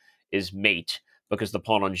 check is mate, because the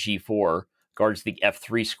pawn on g4 guards the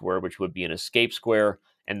f3 square, which would be an escape square,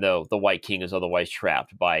 and the white king is otherwise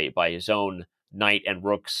trapped by his own knight and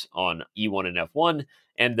rooks on e1 and f1,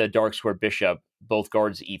 and the dark square bishop both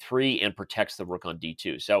guards e3 and protects the rook on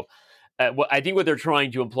d2. So I think what they're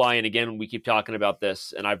trying to imply, and again, we keep talking about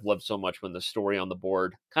this, and I've loved so much when the story on the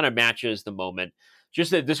board kind of matches the moment,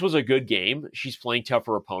 just that this was a good game. She's playing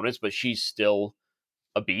tougher opponents, but she's still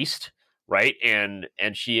a beast, right? And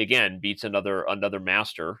she again beats another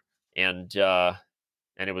master, and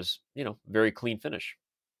it was, very clean finish.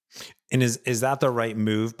 And is that the right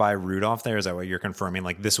move by Rudolph there? Is that what you're confirming?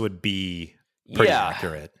 Like this would be pretty Yeah.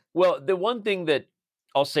 accurate. Well, the one thing that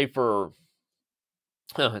I'll say for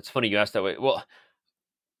it's funny you asked that way. Well,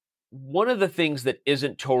 one of the things that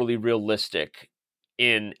isn't totally realistic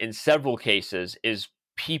in several cases is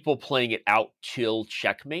people playing it out till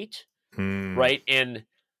checkmate, Hmm. right? And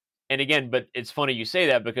again, but it's funny you say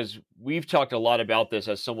that because we've talked a lot about this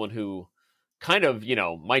as someone who kind of,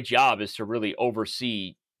 my job is to really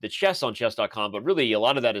oversee the chess on chess.com, but really a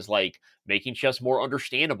lot of that is like making chess more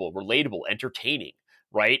understandable, relatable, entertaining,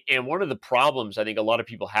 right? And one of the problems I think a lot of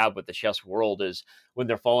people have with the chess world is when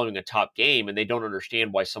they're following a top game and they don't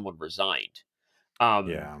understand why someone resigned, um,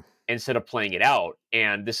 Yeah. instead of playing it out.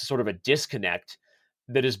 And this is sort of a disconnect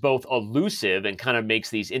that is both elusive and kind of makes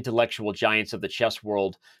these intellectual giants of the chess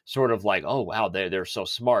world sort of like, oh wow, they're so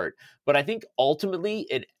smart. But I think ultimately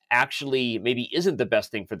it actually maybe isn't the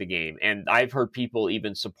best thing for the game. And I've heard people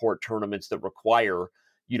even support tournaments that require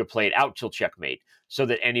you to play it out till checkmate so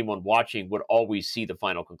that anyone watching would always see the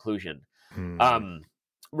final conclusion. Hmm. Um,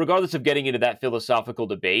 Regardless of getting into that philosophical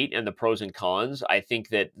debate and the pros and cons, I think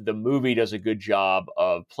that the movie does a good job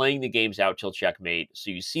of playing the games out till checkmate.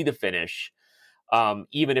 So you see the finish,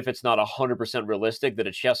 even if it's not 100% realistic, that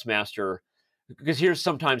a chess master, because here's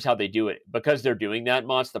sometimes how they do it. Because they're doing that,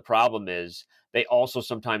 Mots, the problem is they also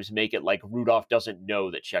sometimes make it like Rudolph doesn't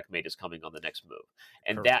know that checkmate is coming on the next move.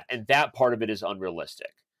 And Correct. that part of it is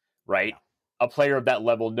unrealistic, right? Yeah. A player of that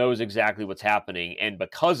level knows exactly what's happening. And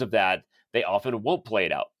because of that, they often won't play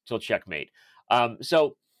it out till checkmate.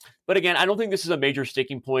 But again, I don't think this is a major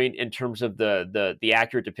sticking point in terms of the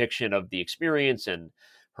accurate depiction of the experience and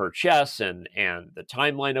her chess and the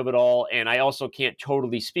timeline of it all. And I also can't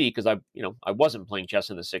totally speak because I wasn't playing chess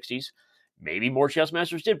in the 60s. Maybe more chess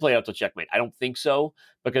masters did play out to checkmate. I don't think so,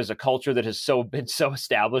 because a culture that has been so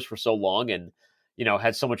established for so long and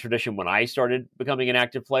had so much tradition when I started becoming an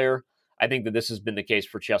active player. I think that this has been the case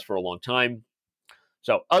for chess for a long time.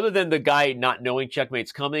 So other than the guy not knowing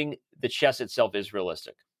checkmate's coming, the chess itself is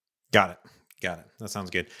realistic. Got it. Got it. That sounds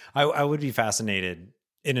good. I would be fascinated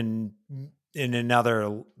in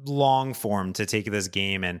another long form to take this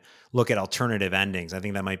game and look at alternative endings. I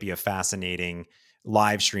think that might be a fascinating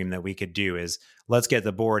live stream that we could do. Is let's get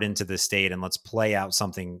the board into the state and let's play out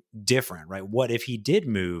something different, right? What if he did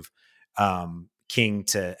move king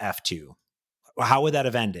to f2? How would that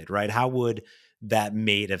have ended, right? How would that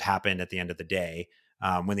mate have happened at the end of the day,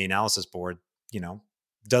 when the analysis board,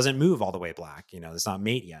 doesn't move all the way black? It's not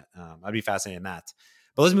mate yet. I'd be fascinated in that.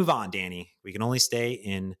 But let's move on, Danny. We can only stay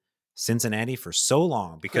in Cincinnati for so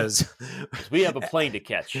long because we have a plane to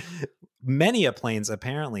catch. Many a planes,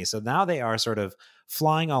 apparently. So now they are sort of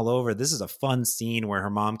flying all over. This is a fun scene where her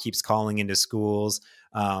mom keeps calling into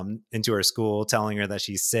her school, telling her that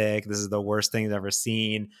she's sick. This is the worst thing they've ever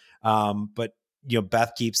seen. But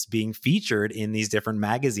Beth keeps being featured in these different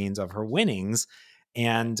magazines of her winnings.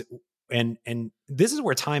 And and this is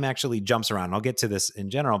where time actually jumps around. I'll get to this in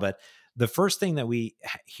general, but the first thing that we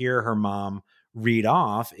hear her mom read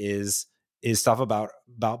off is stuff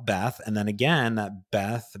about Beth, and then again that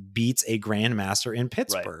Beth beats a grandmaster in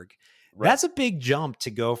Pittsburgh. Right. That's a big jump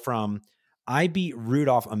to go from I beat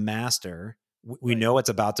Rudolph a master. We know it's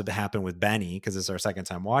about to happen with Benny because it's our second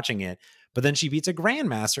time watching it. But then she beats a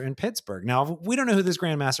grandmaster in Pittsburgh. Now, we don't know who this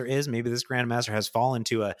grandmaster is. Maybe this grandmaster has fallen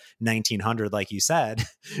to a 1900, like you said.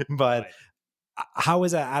 But how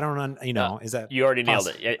is that? I don't know. Is that you already nailed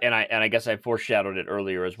it? And I guess I foreshadowed it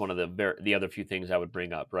earlier as one of the other few things I would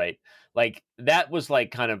bring up. Right, like that was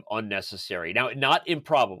like kind of unnecessary. Now, not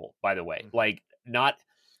improbable, by the way. Like not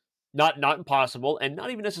impossible, and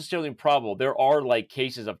not even necessarily improbable. There are like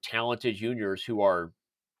cases of talented juniors who are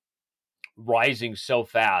rising so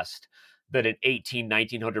fast that an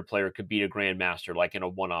 1900 player could beat a grandmaster like in a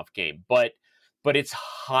one-off game. But it's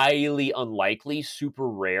highly unlikely, super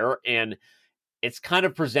rare, and it's kind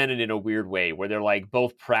of presented in a weird way where they're like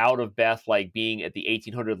both proud of Beth like being at the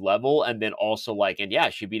 1800 level, and then also like, and yeah,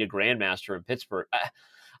 she beat a grandmaster in Pittsburgh.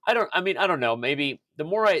 I don't know. Maybe the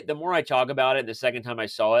more I talk about it, the second time I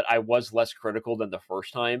saw it, I was less critical than the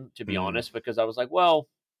first time, to be honest, because I was like, well,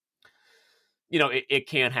 it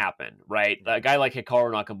can't happen, right? A guy like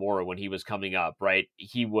Hikaru Nakamura, when he was coming up, right,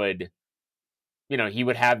 he would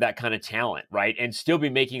have that kind of talent, right, and still be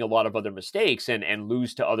making a lot of other mistakes and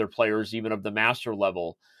lose to other players, even of the master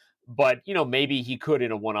level. But maybe he could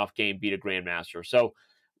in a one-off game beat a grandmaster. So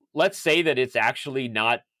let's say that it's actually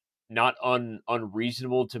not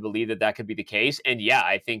unreasonable to believe that could be the case. And yeah,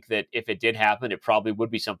 I think that if it did happen, it probably would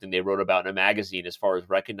be something they wrote about in a magazine as far as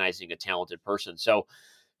recognizing a talented person.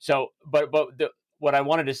 But what I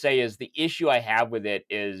wanted to say is the issue I have with it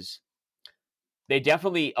is they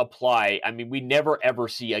definitely apply. I mean, we never ever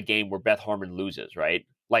see a game where Beth Harmon loses, right?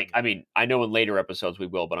 Like, I mean, I know in later episodes we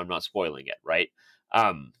will, but I'm not spoiling it, right?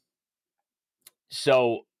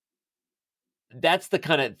 So that's the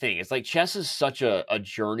kind of thing. It's like chess is such a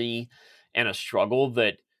journey and a struggle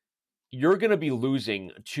that you're going to be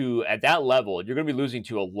losing to, at that level, you're going to be losing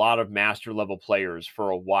to a lot of master level players for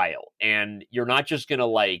a while. And you're not just going to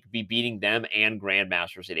like be beating them and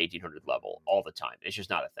grandmasters at 1800 level all the time. It's just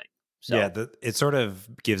not a thing. So, yeah, it sort of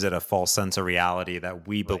gives it a false sense of reality that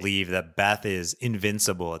we believe that Beth is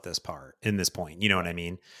invincible at this point. You know what I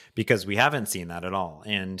mean? Because we haven't seen that at all.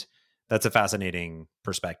 And that's a fascinating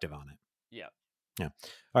perspective on it. Yeah. Yeah.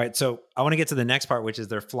 All right. So I want to get to the next part, which is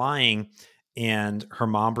they're flying, and her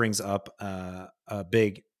mom brings up a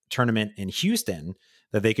big tournament in Houston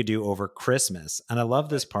that they could do over Christmas. And I love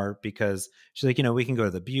this part because she's like, we can go to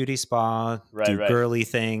the beauty spa, do girly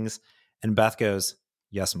things. And Beth goes,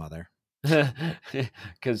 yes, mother.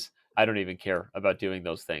 Because I don't even care about doing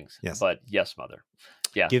those things. Yes. But yes, mother.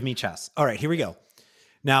 Yeah. Give me chess. All right, here we go.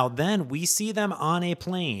 Now, then we see them on a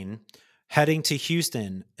plane heading to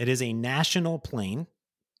Houston. It is a national plane.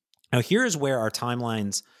 Now, here's where our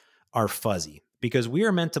timelines are fuzzy, because we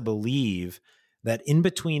are meant to believe that in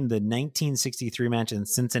between the 1963 match in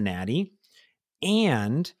Cincinnati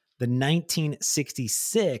and the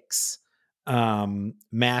 1966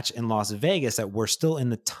 match in Las Vegas, that we're still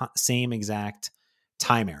in the same exact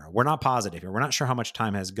time era. We're not positive here. We're not sure how much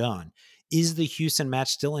time has gone. Is the Houston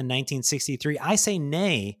match still in 1963? I say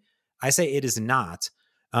nay. I say it is not.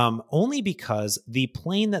 Only because the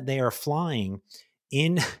plane that they are flying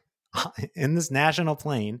in this national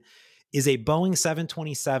plane is a Boeing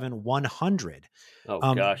 727-100.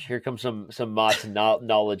 Oh gosh, here comes some Mott's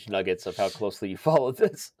knowledge nuggets of how closely you follow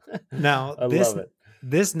this. Now, I love it.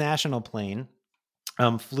 This national plane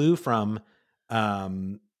flew from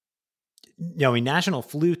national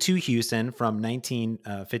flew to Houston from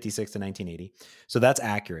 1956 to 1980. So that's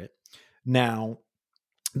accurate. Now,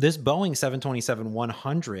 this Boeing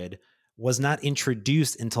 727-100 was not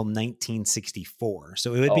introduced until 1964.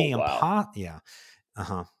 So it would be impossible. Yeah.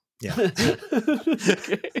 Uh-huh. Yeah.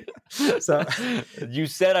 So you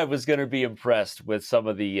said I was going to be impressed with some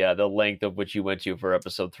of the length of which you went to for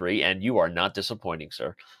episode 3, and you are not disappointing,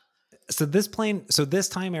 sir. So this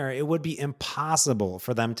time era, it would be impossible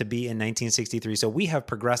for them to be in 1963. So we have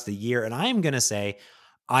progressed a year, and I am going to say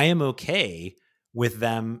I am okay with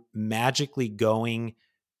them magically going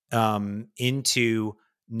into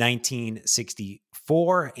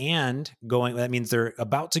 1964 and going. That means they're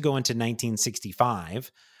about to go into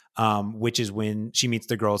 1965, which is when she meets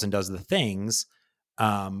the girls and does the things,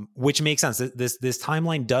 which makes sense. This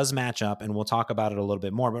timeline does match up, and we'll talk about it a little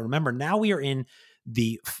bit more. But remember, now we are in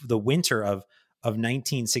the winter of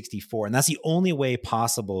 1964, and that's the only way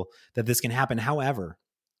possible that this can happen. However,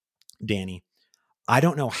 Danny, I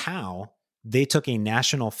don't know how they took a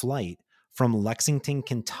national flight from Lexington,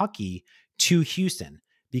 Kentucky to Houston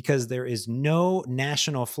because there is no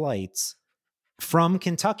national flights from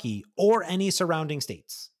Kentucky or any surrounding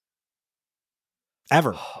states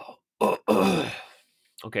ever.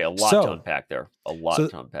 Okay, a lot to unpack there. A lot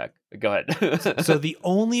to unpack. Go ahead. So the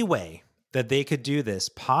only way that they could do this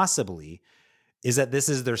possibly is that this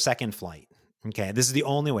is their second flight. Okay, this is the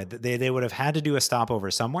only way that they would have had to do a stopover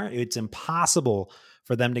somewhere. It's impossible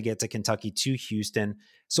for them to get to Kentucky to Houston.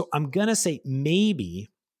 So I'm gonna say maybe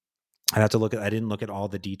I'd have to look at. I didn't look at all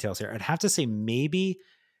the details here. I'd have to say maybe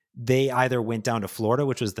they either went down to Florida,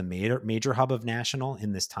 which was the major hub of national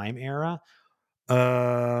in this time era.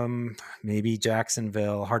 Maybe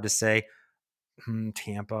Jacksonville. Hard to say.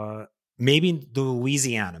 Tampa. Maybe the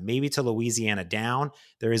Louisiana. Maybe to Louisiana down.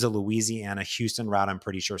 There is a Louisiana Houston route. I'm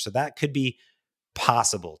pretty sure. So that could be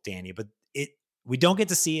possible, Danny, but we don't get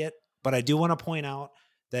to see it. But I do want to point out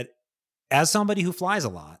that as somebody who flies a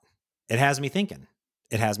lot, it has me thinking.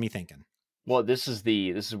 Well, this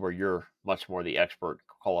is where you're much more the expert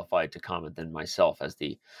qualified to comment than myself as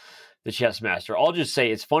the chess master. I'll just say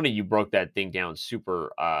it's funny you broke that thing down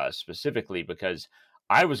super specifically because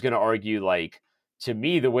I was going to argue, like, to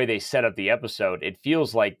me, the way they set up the episode, it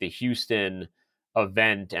feels like the Houston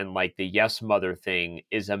event and like the Yes Mother thing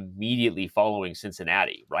is immediately following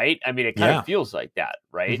Cincinnati, right? I mean, it kind of feels like that,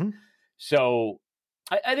 right? Mm-hmm. So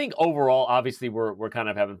I think overall, obviously, we're kind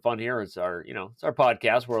of having fun here. It's our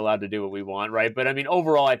podcast. We're allowed to do what we want, right? But I mean,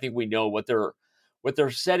 overall, I think we know what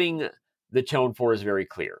they're setting the tone for is very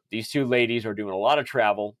clear. These two ladies are doing a lot of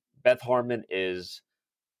travel. Beth Harmon is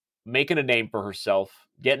making a name for herself,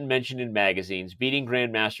 getting mentioned in magazines, beating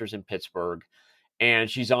grandmasters in Pittsburgh,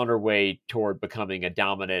 and she's on her way toward becoming a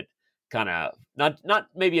dominant kind of not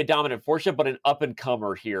maybe a dominant force, but an up and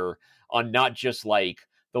comer here on not just like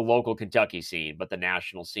the local Kentucky scene, but the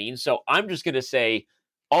national scene. So I'm just going to say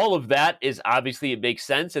all of that is obviously, it makes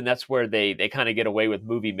sense. And that's where they kind of get away with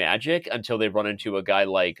movie magic until they run into a guy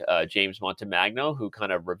like James Montemagno, who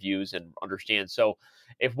kind of reviews and understands. So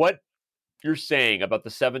if what you're saying about the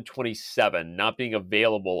 727 not being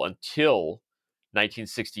available until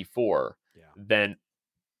 1964, then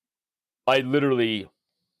I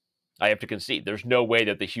have to concede. There's no way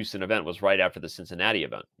that the Houston event was right after the Cincinnati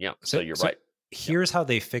event. Yeah. So you're right. Here's how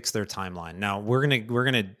they fix their timeline. Now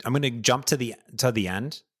I'm gonna jump to the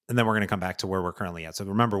end, and then we're gonna come back to where we're currently at. So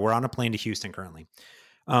remember, we're on a plane to Houston currently.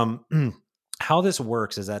 How this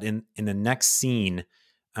works is that in the next scene,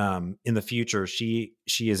 in the future, she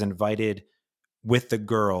is invited with the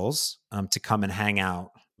girls to come and hang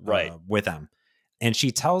out with them, and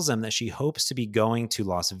she tells them that she hopes to be going to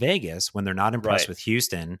Las Vegas when they're not impressed with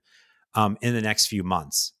Houston. In the next few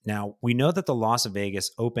months. Now, we know that the Las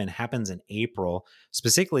Vegas Open happens in April,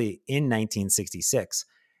 specifically in 1966.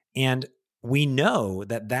 And we know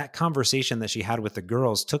that conversation that she had with the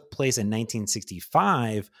girls took place in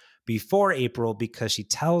 1965 before April, because she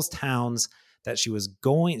tells Townes that she was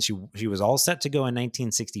all set to go in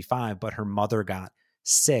 1965, but her mother got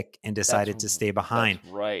sick and decided to stay behind.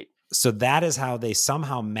 That's right. So that is how they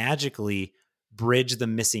somehow magically bridge the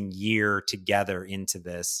missing year together into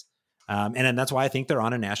this. And then that's why I think they're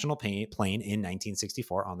on a national plane in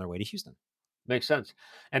 1964 on their way to Houston. Makes sense.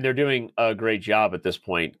 And they're doing a great job at this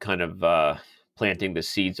point, kind of planting the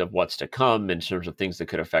seeds of what's to come in terms of things that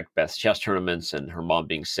could affect Beth's chess tournaments and her mom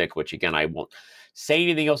being sick, which, again, I won't say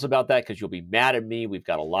anything else about that because you'll be mad at me. We've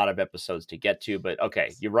got a lot of episodes to get to. But,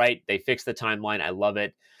 okay, you're right. They fixed the timeline. I love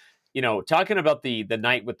it. You know, talking about the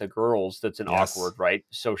night with the girls, that's an awkward, right,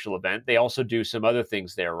 social event. They also do some other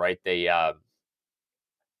things there, right?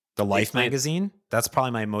 The Life magazine. That's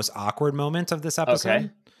probably my most awkward moment of this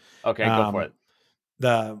episode. Okay, go for it.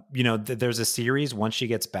 There's a series once she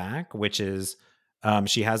gets back, which is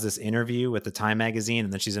she has this interview with the Time magazine,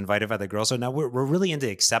 and then she's invited by the girls. So now we're really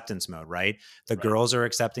into acceptance mode, right? The girls are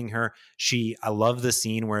accepting her. I love the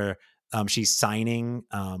scene where she's signing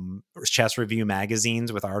Chess Review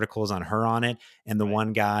magazines with articles on her on it. And the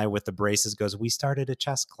one guy with the braces goes, "We started a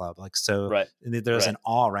chess club." Like, so there's an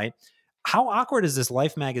awe, right? How awkward is this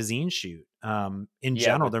Life magazine shoot? In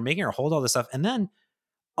general, they're making her hold all this stuff. And then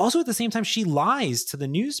also at the same time, she lies to the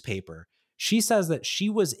newspaper. She says that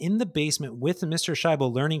she was in the basement with Mr.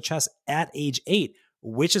 Scheibel learning chess at age 8,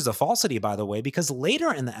 which is a falsity, by the way, because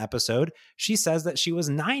later in the episode, she says that she was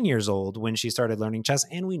 9 years old when she started learning chess.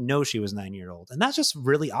 And we know she was 9 years old. And that's just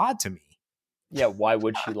really odd to me. Yeah, why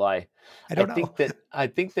would she lie? I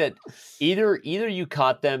think that either you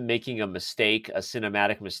caught them making a mistake, a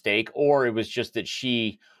cinematic mistake, or it was just that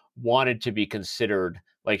she wanted to be considered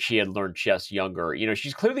like she had learned chess younger. You know,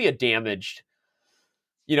 she's clearly a damaged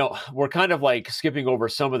we're kind of like skipping over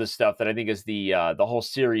some of the stuff that I think is the whole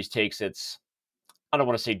series takes its, I don't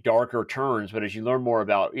want to say darker turns, but as you learn more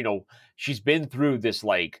about, she's been through this,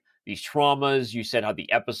 like these traumas. You said how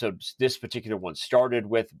the episodes, this particular one started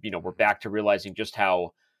with, we're back to realizing just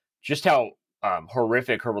how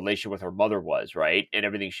horrific her relation with her mother was, right? And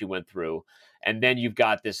everything she went through. And then you've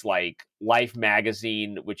got this like Life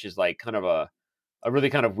magazine, which is like kind of a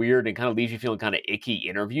really kind of weird and kind of leaves you feeling kind of icky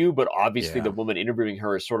interview. But obviously Yeah. the woman interviewing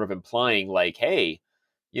her is sort of implying like, hey,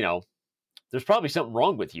 you know, there's probably something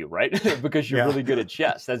wrong with you, right? Because you're Yeah. really good at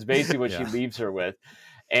chess. That's basically what she Yeah. leaves her with.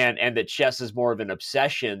 And that chess is more of an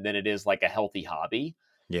obsession than it is like a healthy hobby.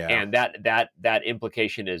 Yeah. And that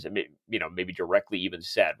implication is, maybe directly even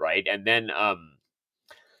said, right? And then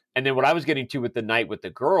what I was getting to with the night with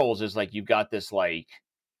the girls is like you've got this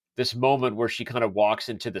moment where she kind of walks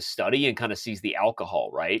into the study and kind of sees the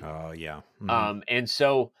alcohol, right? Oh yeah. And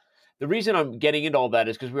so the reason I'm getting into all that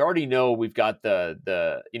is because we already know we've got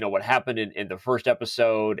the what happened in the first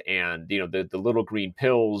episode, and the little green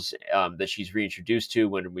pills that she's reintroduced to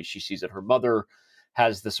when she sees that her mother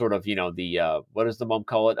has the sort of the what does the mom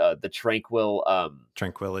call it, the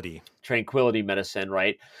tranquility medicine,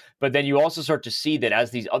 right? But then you also start to see that as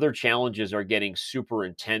these other challenges are getting super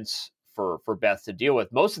intense for Beth to deal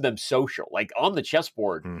with, most of them social, like on the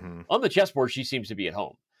chessboard. Mm-hmm. On the chessboard, she seems to be at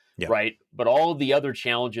home, Yeah. right? But all the other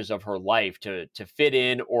challenges of her life to fit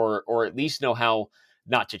in, or at least know how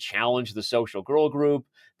not to challenge the social girl group,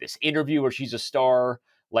 this interview where she's a star,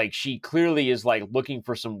 like she clearly is like looking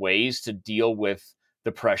for some ways to deal with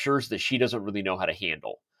the pressures that she doesn't really know how to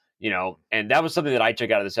handle. And that was something that I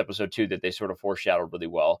took out of this episode too, that they sort of foreshadowed really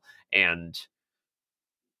well. And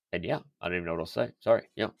yeah, I don't even know what else to say. Sorry.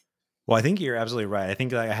 Yeah. Well, I think you're absolutely right. I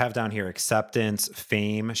think I have down here acceptance,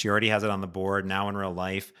 fame. She already has it on the board now in real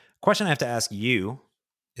life. Question I have to ask you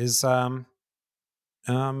is, do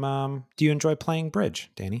you enjoy playing bridge,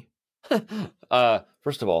 Danny?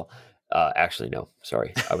 First of all, actually, no,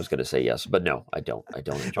 sorry. I was going to say yes, but no, I don't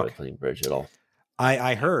enjoy Okay. playing bridge at all.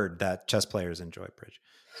 I heard that chess players enjoy bridge.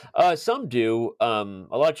 Some do. A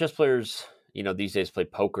lot of chess players, these days play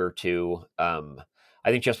poker too. I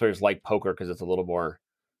think chess players like poker because it's a little more,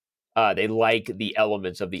 they like the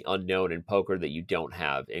elements of the unknown in poker that you don't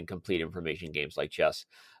have in complete information games like chess.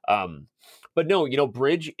 But no,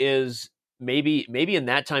 bridge is maybe in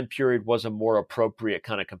that time period was a more appropriate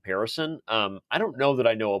kind of comparison. I don't know that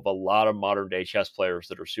I know of a lot of modern day chess players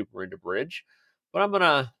that are super into bridge, but I'm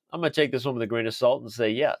gonna take this one with a grain of salt and say,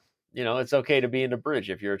 yeah, it's okay to be into bridge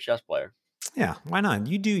if you're a chess player. Yeah, why not?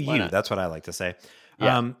 You do Why you. not? That's what I like to say.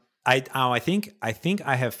 Yeah. I think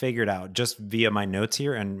I have figured out just via my notes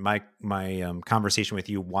here and my conversation with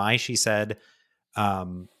you why she said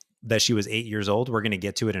that she was 8 years old. We're going to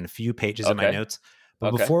get to it in a few pages in my Okay. notes.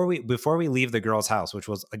 But Okay. before we leave the girls' house, which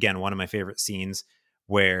was again one of my favorite scenes,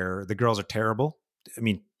 where the girls are terrible. I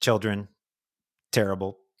mean, children,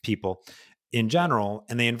 terrible people in general,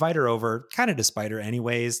 and they invite her over, kind of despite her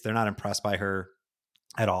anyways. They're not impressed by her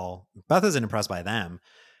at all. Beth isn't impressed by them.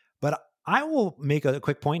 But I will make a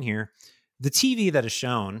quick point here. The TV that is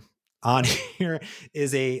shown on here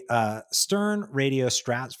is a Stern Radio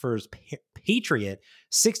Stratford's Patriot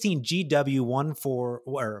 16 GW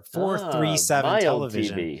 437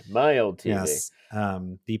 television. My old TV. Yes.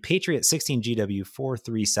 The Patriot 16 GW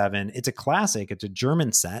 437. It's a classic. It's a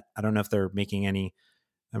German set. I don't know if they're making any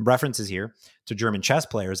references here to German chess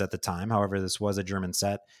players at the time. However, this was a German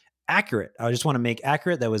set. Accurate. I just want to make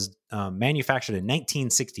accurate. That was manufactured in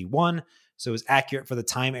 1961. So it was accurate for the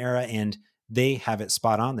time era, and they have it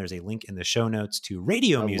spot on. There's a link in the show notes to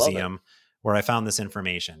Radio Museum where I found this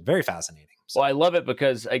information. Very fascinating. So. Well, I love it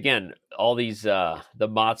because, again, all these the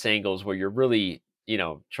Mott's angles where you're really,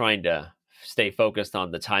 trying to stay focused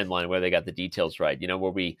on the timeline where they got the details right,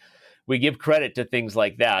 where we give credit to things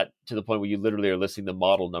like that to the point where you literally are listing the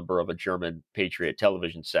model number of a German Patriot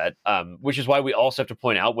television set, which is why we also have to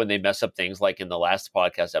point out when they mess up things like in the last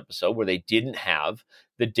podcast episode where they didn't have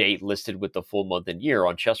the date listed with the full month and year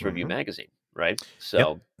on Chess Review magazine, right? So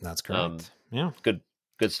yep, that's correct. Yeah.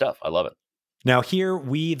 Good stuff. I love it. Now here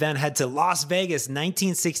we then head to Las Vegas,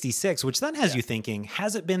 1966, which then has you thinking,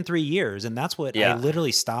 has it been 3 years? And that's what I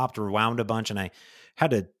literally stopped, rewound a bunch, and I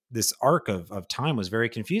had this arc of time was very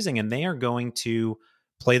confusing, and they are going to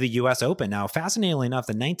play the U.S. Open. Now, fascinatingly enough,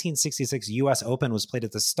 the 1966 U.S. Open was played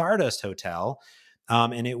at the Stardust Hotel,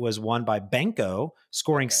 and it was won by Benko,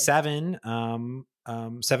 scoring seven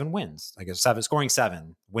wins. I guess scoring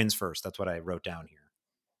 7 wins first. That's what I wrote down here.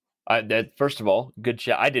 First of all, good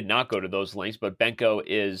chat. I did not go to those links, but Benko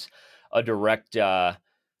is a direct.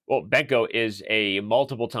 Well, Benko is a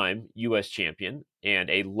multiple-time U.S. champion and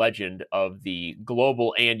a legend of the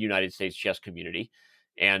global and United States chess community,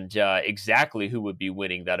 and exactly who would be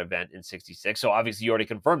winning that event in '66. So obviously, you already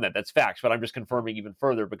confirmed that. That's facts, but I'm just confirming even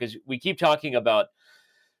further because we keep talking about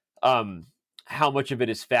um, how much of it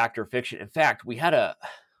is fact or fiction. In fact, we had God,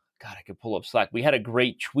 I could pull up Slack. We had a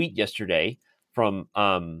great tweet yesterday from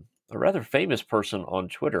a rather famous person on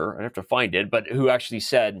Twitter. I have to find it, but who actually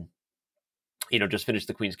said, just finished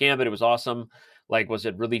the Queen's Gambit. It was awesome. Like, was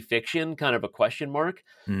it really fiction? Kind of a question mark.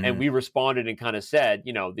 And we responded and kind of said,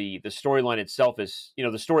 the storyline itself is,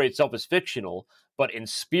 the story itself is fictional, but in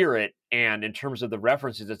spirit and in terms of the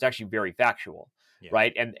references, it's actually very factual,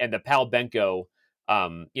 right? And the Pal Benko,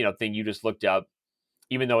 thing you just looked up,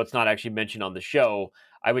 even though it's not actually mentioned on the show,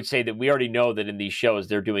 I would say that we already know that in these shows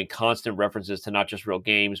they're doing constant references to not just real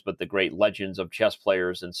games, but the great legends of chess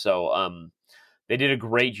players, and so. They did a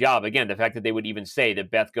great job. Again, the fact that they would even say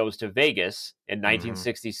that Beth goes to Vegas in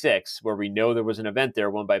 1966, where we know there was an event there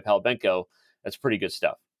won by Pal Benko, that's pretty good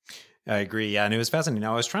stuff. I agree. Yeah. And it was fascinating.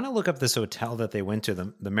 I was trying to look up this hotel that they went to,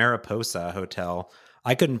 the Mariposa Hotel.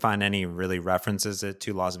 I couldn't find any really references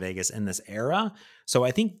to Las Vegas in this era. So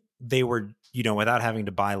I think they were, without having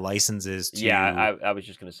to buy licenses to. Yeah, I was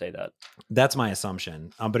just going to say that. That's my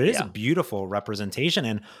assumption. But it is a beautiful representation.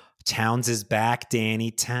 And Towns is back,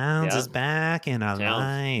 Danny. Towns is back in our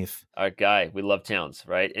life. Our guy. We love Towns,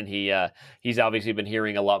 right? And he's obviously been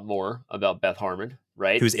hearing a lot more about Beth Harmon,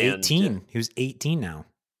 right? Who's 18. Who's 18 now.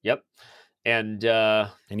 Yep. And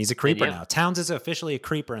he's a creeper now. Towns is officially a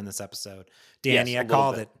creeper in this episode. Danny, I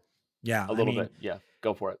called it. Yeah. A little bit. Yeah.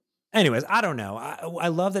 Go for it. Anyways, I don't know. I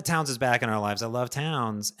love that Towns is back in our lives. I love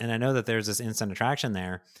Towns. And I know that there's this instant attraction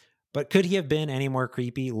there. But could he have been any more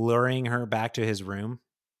creepy, luring her back to his room?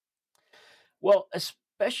 Well,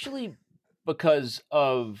 especially because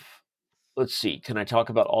of, let's see, can I talk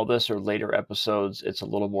about all this or later episodes? It's a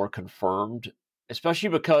little more confirmed, especially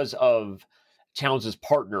because of Towns'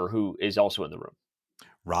 partner, who is also in the room.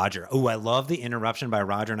 Roger. Oh, I love the interruption by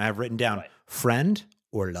Roger, and I have written down friend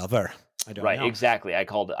or lover. I don't know. Exactly. I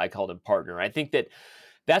called him partner. I think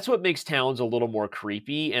that's what makes Towns a little more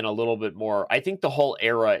creepy and a little bit more. I think the whole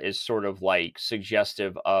era is sort of like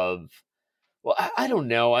suggestive of. Well, I don't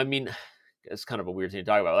know. I mean, it's kind of a weird thing to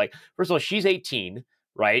talk about. Like, first of all, she's 18,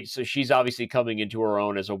 right? So she's obviously coming into her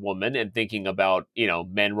own as a woman and thinking about,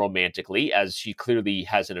 men romantically, as she clearly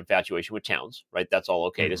has an infatuation with Towns, right? That's all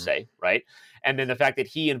okay to say, right? And then the fact that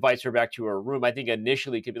he invites her back to her room, I think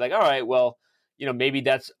initially could be like, all right, well, maybe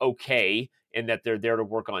that's okay in that they're there to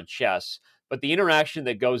work on chess. But the interaction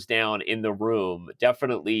that goes down in the room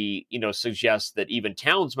definitely, suggests that even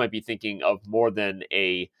Towns might be thinking of more than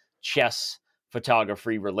a chess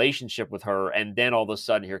photography relationship with her. And then all of a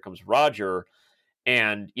sudden here comes Roger.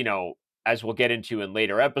 And, as we'll get into in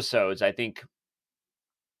later episodes, I think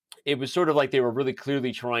it was sort of like they were really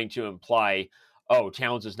clearly trying to imply, oh,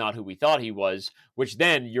 Towns is not who we thought he was, which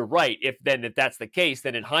then you're right. If that's the case,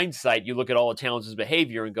 then in hindsight, you look at all of Towns'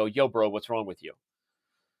 behavior and go, yo, bro, what's wrong with you?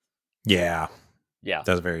 Yeah. Yeah.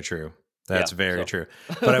 That's very true. That's very true.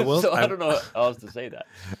 But I will. I don't know how else to say that.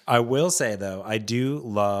 I will say, though, I do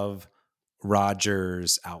love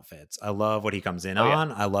Roger's outfits. I love what he comes in on.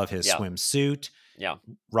 Yeah. I love his swimsuit. Yeah.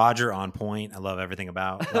 Roger on point. I love everything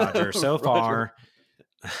about Roger so far.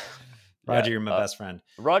 Roger, you're my best friend.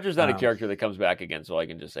 Roger's not a character that comes back again, so I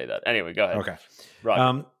can just say that. Anyway, go ahead. Okay.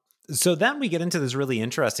 Roger. So then we get into this really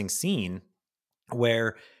interesting scene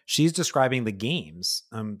where she's describing the games.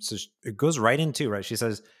 So it goes right into, right? She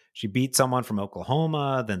says she beat someone from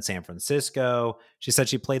Oklahoma, then San Francisco. She said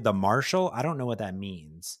she played the Marshall. I don't know what that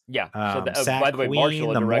means. Yeah. By the way,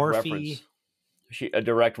 Marshall, a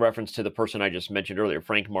direct reference to the person I just mentioned earlier,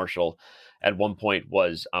 Frank Marshall, at one point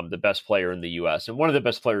was the best player in the U.S. and one of the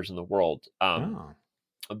best players in the world.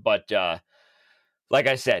 But like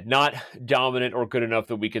I said, not dominant or good enough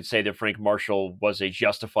that we could say that Frank Marshall was a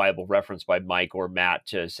justifiable reference by Mike or Matt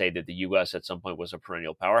to say that the U.S. at some point was a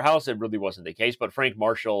perennial powerhouse. It really wasn't the case. But Frank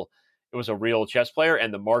Marshall, it was a real chess player,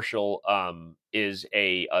 and the Marshall is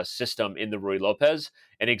a system in the Ruy Lopez,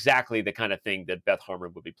 and exactly the kind of thing that Beth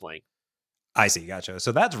Harmon would be playing. I see, gotcha.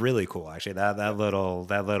 So that's really cool, actually. That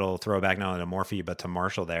little throwback not only to Morphe but to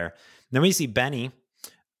Marshall there. Then we see Benny,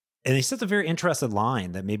 and he says a very interesting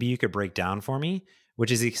line that maybe you could break down for me,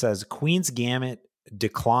 which is he says, "Queen's Gambit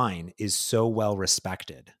decline is so well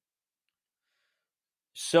respected."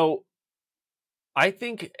 So I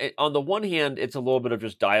think on the one hand, it's a little bit of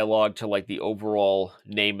just dialogue to like the overall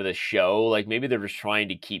name of the show. Like maybe they're just trying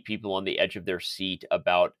to keep people on the edge of their seat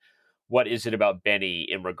about what is it about Benny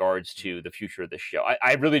in regards to the future of the show.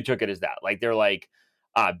 I really took it as that. Like they're like,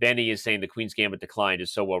 Benny is saying the Queen's Gambit declined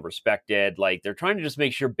is so well respected. Like they're trying to just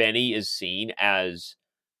make sure Benny is seen as,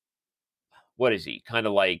 what is he? Kind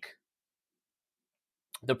of like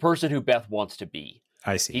the person who Beth wants to be.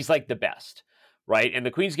 I see. He's like the best, right? And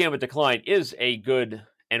the Queen's Gambit decline is a good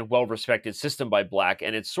and well-respected system by Black,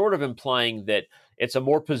 and it's sort of implying that it's a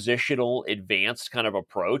more positional, advanced kind of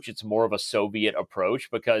approach. It's more of a Soviet approach,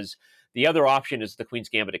 because the other option is the Queen's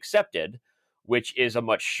Gambit accepted, which is a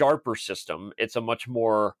much sharper system. It's a much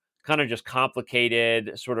more kind of just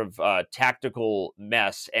complicated, sort of tactical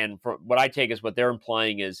mess. And from what I take is what they're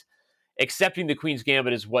implying is accepting the Queen's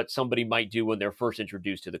Gambit is what somebody might do when they're first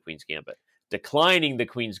introduced to the Queen's Gambit. Declining the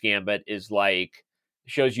Queen's Gambit is like,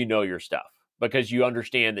 shows you know your stuff, because you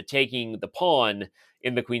understand that taking the pawn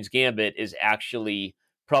in the Queen's Gambit is actually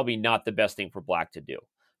probably not the best thing for Black to do.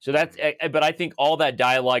 So that's, but I think all that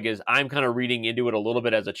dialogue is, I'm kind of reading into it a little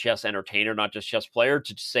bit as a chess entertainer, not just chess player,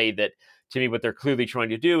 to say that to me, what they're clearly trying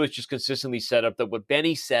to do is just consistently set up that what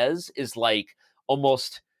Benny says is like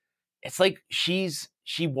almost, it's like she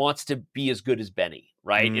wants to be as good as Benny,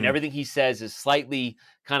 right? And everything he says is slightly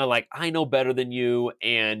kind of like, I know better than you,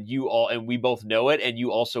 and we both know it, and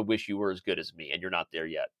you also wish you were as good as me, and you're not there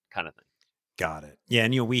yet, kind of thing. Got it. Yeah,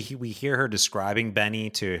 and we hear her describing Benny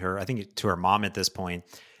to her, I think to her mom at this point,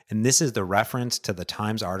 and this is the reference to the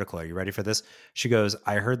Times article. Are you ready for this? She goes,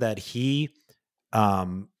 "I heard that he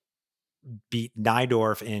beat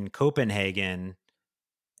Nydorf in Copenhagen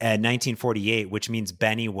at 1948, which means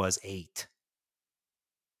Benny was 8."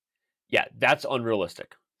 Yeah, that's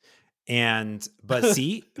unrealistic. But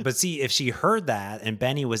see, if she heard that and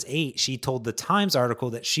Benny was 8, she told the Times article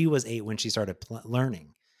that she was 8 when she started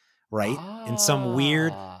learning, right? And some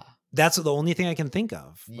weird. That's the only thing I can think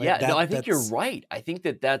of. Like I think you're right. I think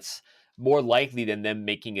that's more likely than them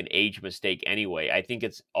making an age mistake anyway. I think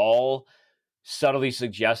it's all subtly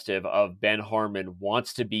suggestive of Ben Harmon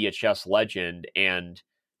wants to be a chess legend, and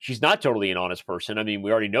she's not totally an honest person. I mean, we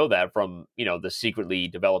already know that from, the secretly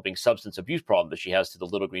developing substance abuse problem that she has to the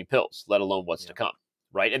little green pills, let alone what's to come,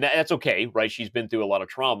 right? And that's okay, right? She's been through a lot of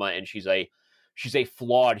trauma, and she's a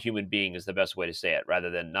flawed human being is the best way to say it, rather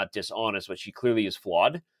than not dishonest, but she clearly is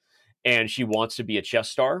flawed, and she wants to be a chess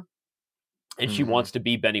star, and she wants to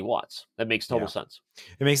be Benny Watts. That makes total sense.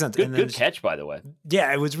 It makes sense. Good catch, by the way.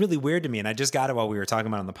 Yeah, it was really weird to me, and I just got it while we were talking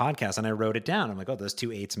about it on the podcast, and I wrote it down. I'm like, oh, those 2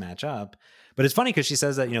 8s match up. But it's funny because she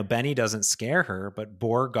says that, Benny doesn't scare her, but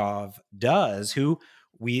Borgov does, who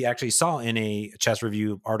we actually saw in a Chess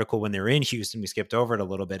Review article when they were in Houston. We skipped over it a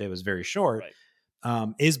little bit. It was very short.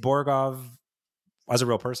 Right. Is Borgov as a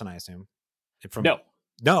real person, I assume?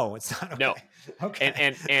 No, it's not. Okay. No.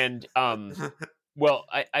 Okay. And well,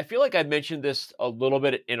 I feel like I mentioned this a little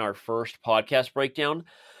bit in our first podcast breakdown.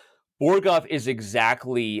 Borgov is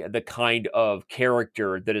exactly the kind of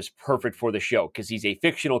character that is perfect for the show, because he's a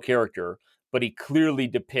fictional character, but he clearly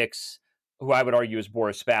depicts who I would argue is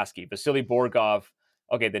Boris Spassky. Vasily Borgov,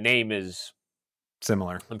 okay, the name is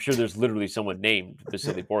similar. I'm sure there's literally someone named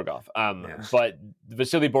Vasily Borgov. But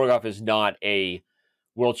Vasily Borgov is not a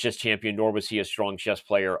world chess champion, nor was he a strong chess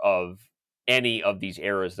player of any of these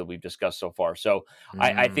eras that we've discussed so far. So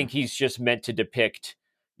I think he's just meant to depict,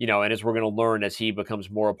 and as we're going to learn as he becomes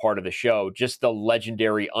more a part of the show, just the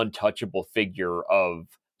legendary, untouchable figure of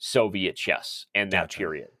Soviet chess and that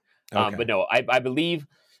period. Okay. But no, I believe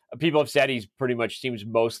people have said he's pretty much seems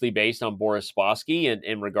mostly based on Boris Spassky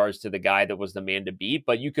in regards to the guy that was the man to beat.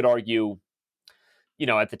 But you could argue,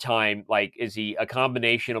 at the time, like, is he a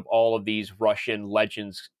combination of all of these Russian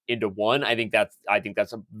legends into one? I think that's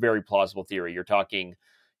a very plausible theory. You're talking,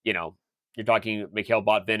 you're talking Mikhail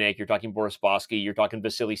Botvinnik, you're talking Boris Spassky, you're talking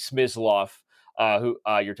Vasily Smyslov,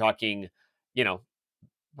 you're talking,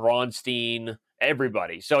 Bronstein,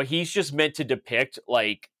 everybody. So he's just meant to depict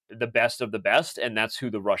like the best of the best, and that's who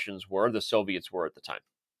the Russians were, the Soviets were at the time.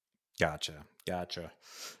 Gotcha.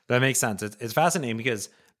 That makes sense. It's fascinating because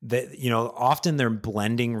often they're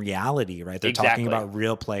blending reality, right? They're talking about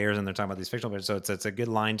real players and they're talking about these fictional players. So it's a good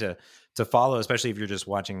line to follow, especially if you're just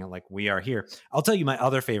watching like we are here. I'll tell you my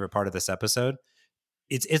other favorite part of this episode.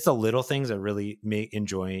 It's the little things that really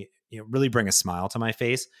really bring a smile to my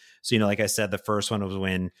face. So, like I said, the first one was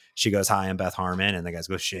when she goes, "Hi, I'm Beth Harmon," and the guys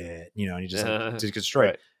go, "Shit," and he just gets destroyed.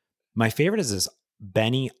 Right. My favorite is this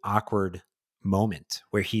Benny awkward moment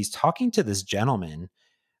where he's talking to this gentleman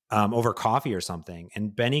over coffee or something.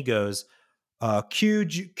 And Benny goes,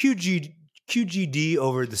 QGD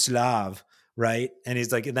over the Slav, right? And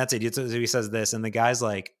he's like, and that's it. So he says this, and the guy's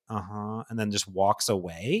like, and then just walks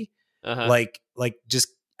away. Like just,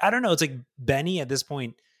 I don't know. It's like Benny at this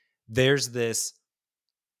point, there's this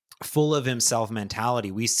full of himself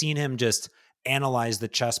mentality. We've seen him just analyze the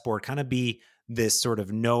chessboard, kind of be this sort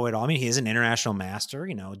of know-it-all. I mean, he is an international master,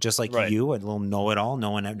 just like Right. you, a little know-it-all.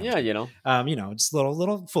 No one, Yeah, just a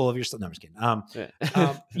little full of yourself. No, I'm just kidding.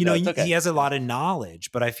 Yeah. No, it's okay. He has a lot of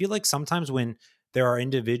knowledge, but I feel like sometimes when there are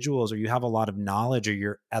individuals or you have a lot of knowledge or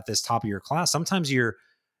you're at this top of your class, sometimes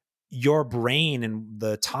your brain and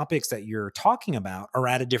the topics that you're talking about are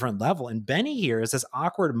at a different level. And Benny here is this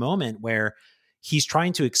awkward moment where he's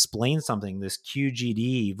trying to explain something, this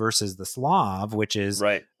QGD versus the Slav, which is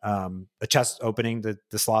Right. a chess opening, the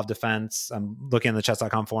Slav defense. I'm looking at the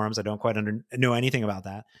chess.com forums. I don't quite know anything about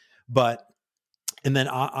that. And then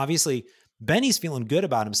obviously Benny's feeling good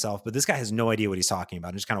about himself, but this guy has no idea what he's talking about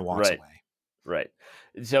and just kind of walks away. Right.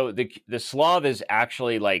 So the Slav is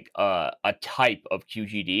actually like a type of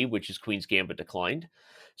QGD, which is Queen's Gambit declined.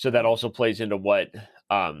 So that also plays into what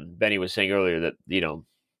Benny was saying earlier, that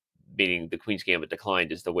meaning the Queen's Gambit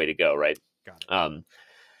declined is the way to go, right? Got it.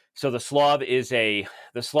 So the Slav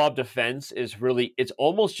defense is really, it's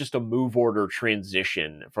almost just a move order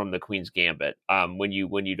transition from the Queen's Gambit. When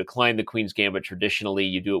you decline the Queen's Gambit, traditionally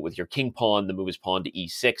you do it with your king pawn. The move is pawn to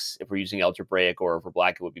e6 if we're using algebraic, or for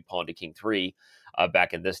black it would be pawn to king 3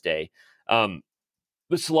 back in this day. The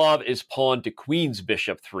Slav is pawn to queen's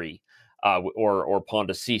bishop 3 or pawn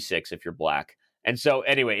to c6 if you're black. And so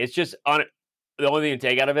anyway, it's just the only thing to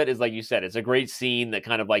take out of it is, like you said, it's a great scene that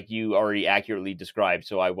kind of like you already accurately described,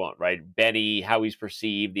 so I won't, right? Benny, how he's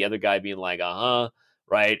perceived, the other guy being like,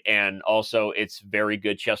 right? And also it's very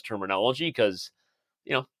good chess terminology because,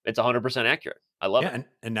 it's 100% accurate. I love it.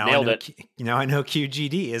 And now Nailed it. Now I know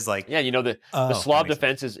QGD is like... Yeah, the Slav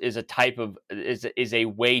defense is a type of, is a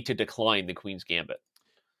way to decline the Queen's Gambit.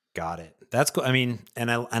 Got it. That's cool. I mean,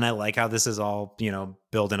 and I like how this is all,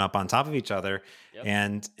 building up on top of each other. Yep.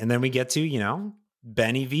 And then we get to,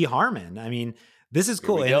 Benny v. Harman. I mean, this is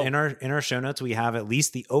cool. In our show notes, we have at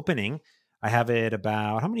least the opening. I have it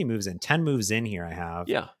about, how many moves in? 10 moves in here I have.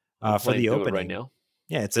 Yeah. For the opening right now.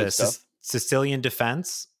 Yeah, it's a Sicilian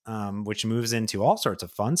defense, which moves into all sorts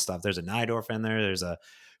of fun stuff. There's a Najdorf in there. There's a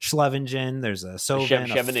Schlevingen, there's a Sovin,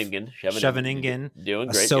 Scheveningen, doing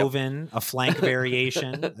a great, Sovin, a flank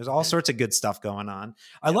variation. There's all sorts of good stuff going on.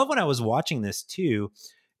 I love when I was watching this too,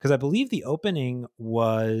 because I believe the opening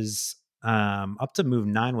was up to move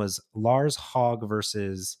 9 was Lars Hogg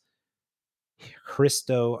versus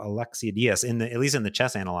Christo Alexiades at least in the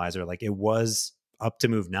chess analyzer. Like it was up to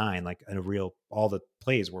move 9, like all the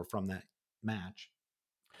plays were from that match.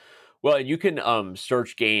 Well, you can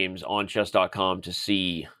search games on chess.com to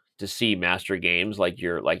see master games like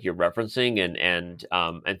you're referencing, and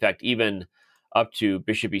in fact, even up to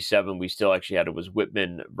bishop e7, we still actually had, it was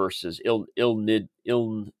Whitman versus Ilnchich.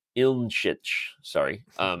 Sorry.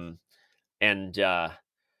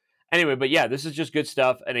 Anyway, but yeah, this is just good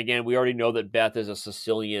stuff. And again, we already know that Beth is a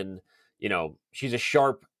Sicilian. She's a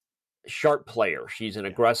sharp player. She's an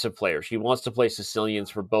aggressive player. She wants to play Sicilians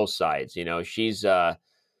for both sides.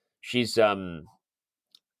 She's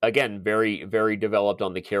again very, very developed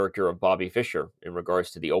on the character of Bobby Fischer in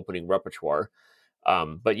regards to the opening repertoire.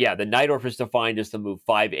 But yeah, the Najdorf is defined as the move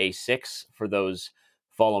 5a6 for those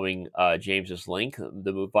following James's link.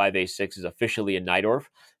 The move 5a6 is officially a Najdorf.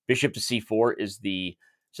 Bishop to c4 is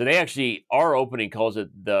so they actually, our opening calls it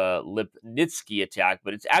the Lipnitsky attack,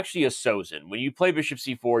 but it's actually a Sozin. When you play bishop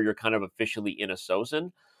c4, you're kind of officially in a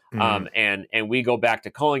Sozin. And we go back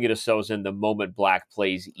to calling it a Sozin the moment black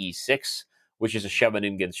plays e6, which is a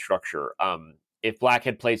Scheveningen structure. If black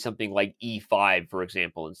had played something like e5, for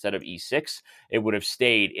example, instead of e6, it would have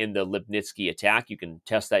stayed in the Lipnitsky attack. You can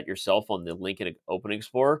test that yourself on the link in Open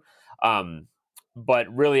Explorer. But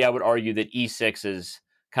really, I would argue that e6 is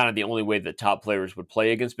kind of the only way that top players would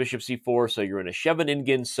play against bishop c4. So you're in a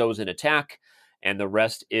Scheveningen Sozin attack, and the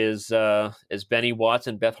rest is Benny Watts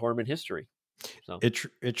and Beth Harman history. So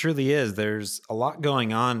it truly is. There's a lot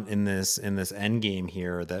going on in this end game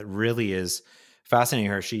here that really is fascinating.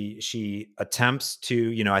 Her, she attempts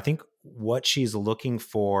to, I think what she's looking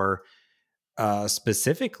for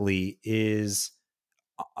specifically is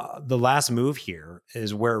the last move here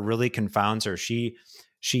is where it really confounds her. She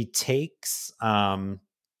takes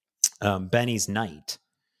Benny's knight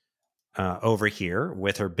over here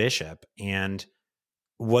with her bishop, and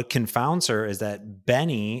what confounds her is that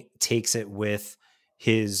Benny takes it with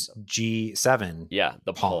his G7. Yeah,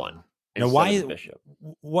 the pawn. Now,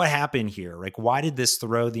 what happened here? Like, why did this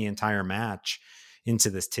throw the entire match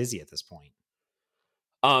into this tizzy at this point?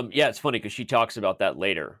 Yeah, it's funny because she talks about that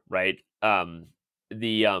later, right?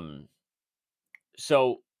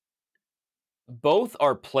 So both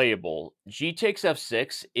are playable. G takes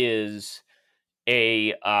f6 is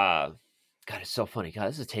a kind God, it's so funny. God,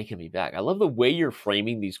 this is taking me back. I love the way you're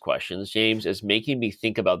framing these questions, James, is making me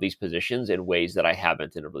think about these positions in ways that I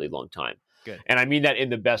haven't in a really long time. Good. And I mean that in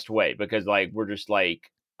the best way, because like we're just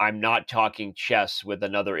like, I'm not talking chess with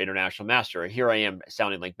another international master. Here I am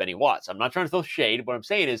sounding like Benny Watts. I'm not trying to throw shade. What I'm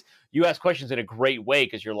saying is you ask questions in a great way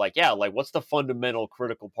because you're like, yeah, like what's the fundamental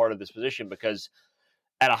critical part of this position? Because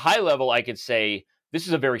at a high level, I could say this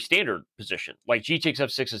is a very standard position. Like G takes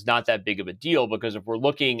F6 is not that big of a deal because if we're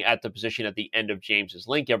looking at the position at the end of James's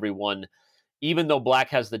link, everyone, even though black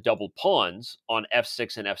has the doubled pawns on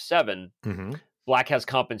F6 and F7, black has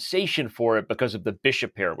compensation for it because of the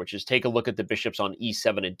bishop pair, which is take a look at the bishops on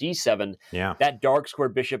E7 and D7. Yeah. That dark square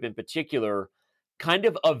bishop in particular kind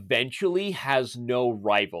of eventually has no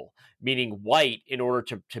rival, meaning white, in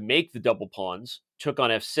order to make the double pawns, took on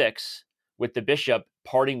F6 with the bishop,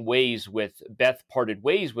 parting ways with Beth parted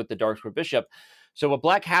ways with the dark square bishop. So what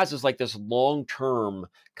black has is like this long-term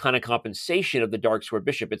kind of compensation of the dark square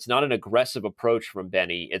bishop. It's not an aggressive approach from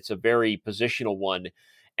Benny. It's a very positional one.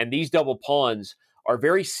 And these double pawns are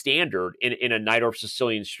very standard in a Najdorf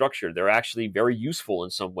Sicilian structure. They're actually very useful in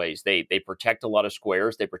some ways. They protect a lot of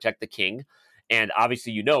squares. They protect the king. And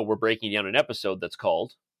obviously, we're breaking down an episode that's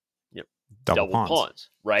called double pawns,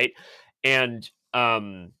 right? And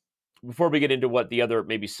before we get into what the other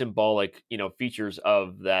maybe symbolic, features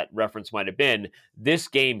of that reference might have been, this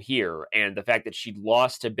game here and the fact that she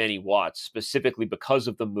lost to Benny Watts specifically because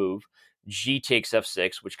of the move G takes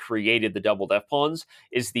F6, which created the doubled F pawns,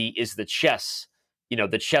 is the chess,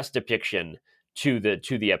 the chess depiction to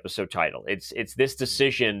the episode title. It's this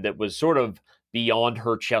decision that was sort of beyond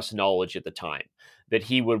her chess knowledge at the time, that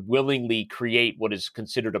he would willingly create what is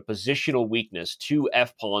considered a positional weakness, 2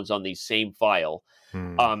 F pawns on the same file,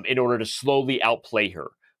 in order to slowly outplay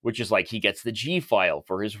her, which is like he gets the G file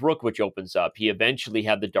for his rook, which opens up. He eventually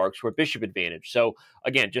had the dark square bishop advantage. So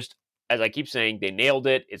again, just as I keep saying, they nailed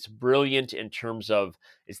it. It's brilliant in terms of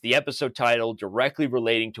it's the episode title directly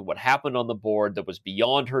relating to what happened on the board that was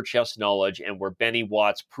beyond her chess knowledge and where Benny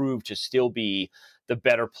Watts proved to still be the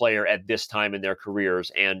better player at this time in their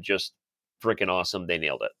careers, and just freaking awesome. They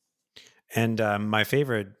nailed it. And my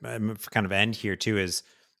favorite kind of end here too is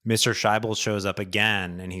Mr. Scheibel shows up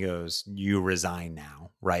again and he goes, "You resign now,"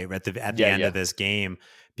 right? At the end of this game,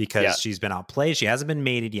 because she's been outplayed. She hasn't been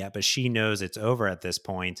mated yet, but she knows it's over at this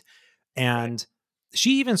point. And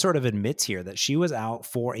she even sort of admits here that she was out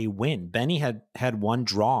for a win. Benny had one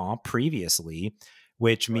draw previously,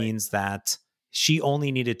 which means that she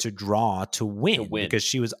only needed to draw to win because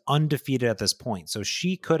she was undefeated at this point. So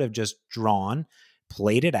she could have just drawn,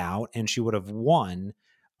 played it out, and she would have won.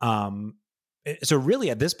 So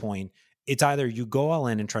really at this point, it's either you go all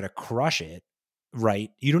in and try to crush it,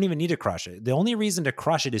 right? You don't even need to crush it. The only reason to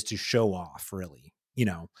crush it is to show off, really, in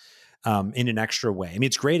an extra way. I mean,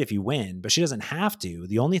 it's great if you win, but she doesn't have to.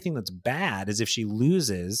 The only thing that's bad is if she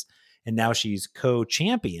loses and now she's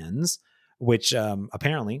co-champions, which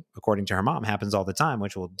apparently, according to her mom, happens all the time,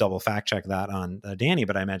 which we'll double fact check that on Danny,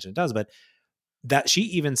 but I imagine it does. But that she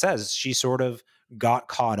even says she sort of got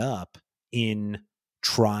caught up in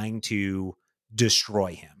trying to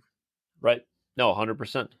destroy him. Right. No,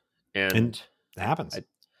 100%. And that happens.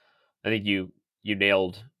 I think you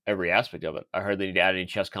nailed every aspect of it. I hardly need to add any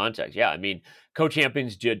chess context. Yeah, I mean,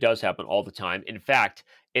 co-champions does happen all the time. In fact,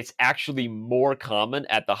 it's actually more common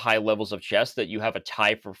at the high levels of chess that you have a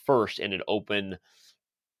tie for first in an open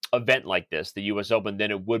event like this, the US Open,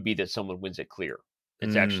 than it would be that someone wins it clear.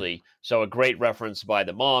 It's actually, so a great reference by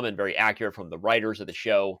the mom and very accurate from the writers of the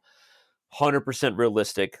show. 100%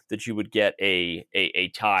 realistic that you would get a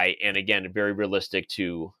tie. And again, very realistic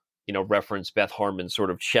to, reference Beth Harmon's sort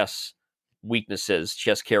of chess weaknesses,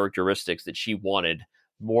 chess characteristics that she wanted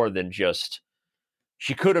more than just,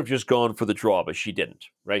 she could have just gone for the draw, but she didn't,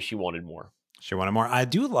 right? She wanted more. I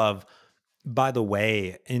do love, by the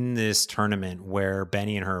way, in this tournament where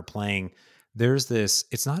Benny and her are playing, there's this,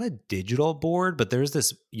 it's not a digital board, but there's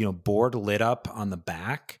this, board lit up on the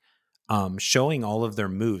back, showing all of their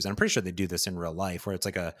moves. And I'm pretty sure they do this in real life where it's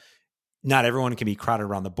like not everyone can be crowded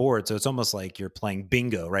around the board. So it's almost like you're playing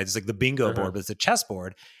bingo, right? It's like the bingo board, but it's a chess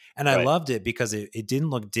board. And I loved it because it didn't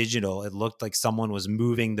look digital. It looked like someone was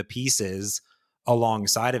moving the pieces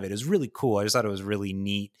alongside of it. It was really cool. I just thought it was really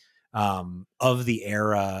neat, of the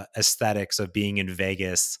era aesthetics of being in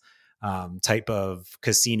Vegas. type of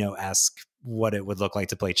casino-esque, what it would look like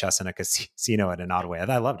to play chess in a casino in an odd way.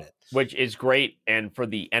 I loved it. Which is great. And for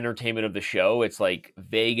the entertainment of the show, it's like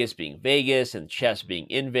Vegas being Vegas and chess being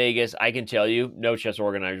in Vegas. I can tell you, no chess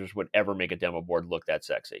organizers would ever make a demo board look that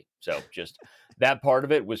sexy. So just that part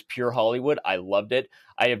of it was pure Hollywood. I loved it.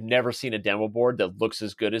 I have never seen a demo board that looks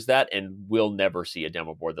as good as that, and will never see a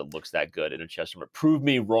demo board that looks that good in a chess tournament. Prove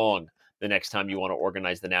me wrong the next time you want to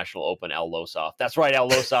organize the National Open, Al Lossoff. That's right, Al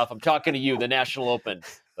Lossoff. I'm talking to you, the National Open.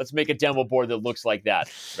 Let's make a demo board that looks like that.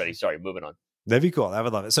 Ready? Sorry, moving on. That'd be cool. I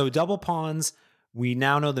would love it. So double pawns, we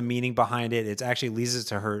now know the meaning behind it. It actually leads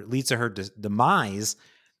to her demise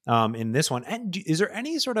in this one. And is there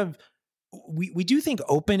any sort of, we do think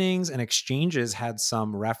openings and exchanges had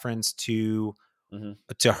some reference to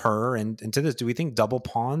her and to this. Do we think double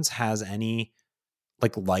pawns has any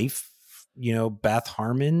like life, Beth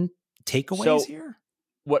Harmon takeaways here?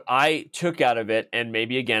 What I took out of it, and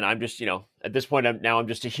maybe again, I'm just, at this point, I'm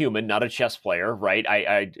just a human, not a chess player, right?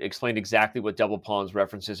 I explained exactly what double pawns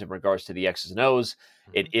references in regards to the X's and O's.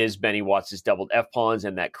 It is Benny Watts' doubled F pawns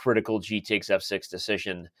and that critical G takes F6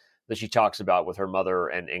 decision that she talks about with her mother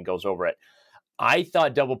and goes over it. I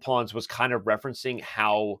thought double pawns was kind of referencing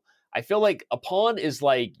how I feel like a pawn is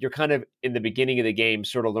like you're kind of in the beginning of the game,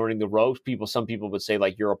 sort of learning the ropes. Some people would say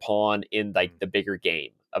like you're a pawn in like the bigger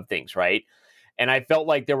game of things, right? And I felt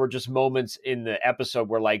like there were just moments in the episode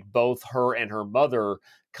where like both her and her mother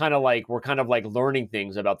were kind of like learning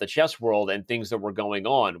things about the chess world and things that were going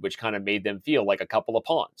on, which kind of made them feel like a couple of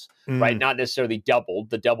pawns, right? Not necessarily doubled.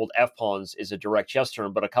 The doubled F pawns is a direct chess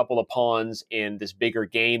term, but a couple of pawns in this bigger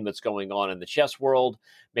game that's going on in the chess world.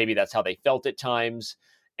 Maybe that's how they felt at times.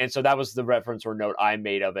 And so that was the reference or note I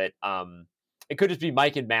made of it. It could just be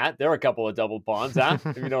Mike and Matt. There are a couple of double pawns, huh?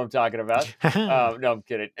 If you know what I'm talking about. No, I'm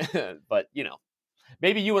kidding. But,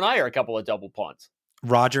 maybe you and I are a couple of double pawns.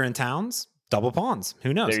 Roger and Towns, double pawns.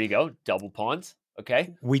 Who knows? There you go. Double pawns.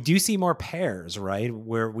 Okay. We do see more pairs, right?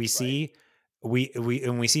 Where we see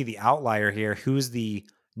we see the outlier here. Who's the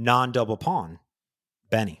non-double pawn?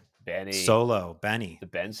 Benny. Solo Benny, the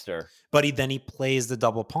Benster, but he plays the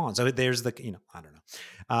double pawn. So there's the I don't know.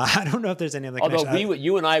 I don't know if there's any other. Although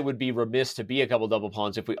you and I would be remiss to be a couple double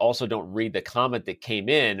pawns if we also don't read the comment that came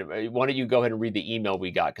in. Why don't you go ahead and read the email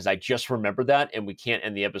we got, because I just remembered that, and we can't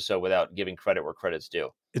end the episode without giving credit where credit's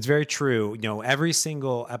due. It's very true. Every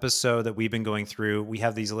single episode that we've been going through, we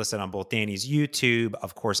have these listed on both Danny's YouTube,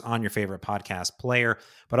 of course, on your favorite podcast player,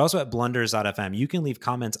 but also at blunders.fm. You can leave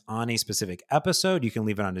comments on a specific episode. You can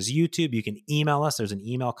leave it on his YouTube. You can email us. There's an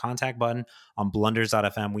email contact button on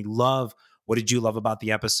blunders.fm. We love, what did you love about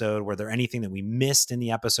the episode? Were there anything that we missed in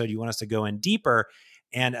the episode you want us to go in deeper?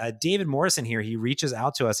 And David Morrison here, he reaches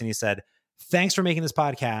out to us and he said, thanks for making this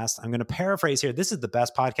podcast. I'm going to paraphrase here. This is the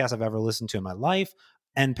best podcast I've ever listened to in my life.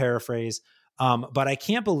 End paraphrase. But I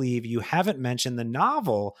can't believe you haven't mentioned the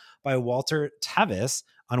novel by Walter Tevis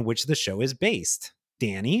on which the show is based.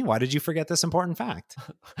 Danny, why did you forget this important fact?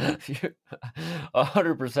 You're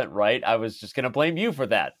 100% right. I was just going to blame you for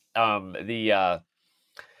that. The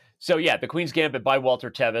Queen's Gambit by Walter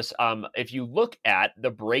Tevis. If you look at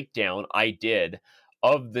the breakdown I did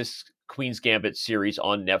of this Queen's Gambit series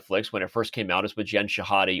on Netflix when it first came out, it's with Jen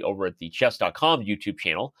Shahade over at the chess.com YouTube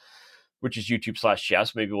channel, which is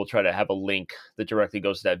YouTube/chess. Maybe we'll try to have a link that directly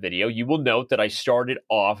goes to that video. You will note that I started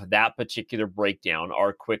off that particular breakdown,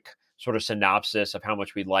 our quick sort of synopsis of how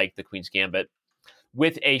much we like the Queen's Gambit,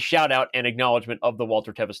 with a shout out and acknowledgement of the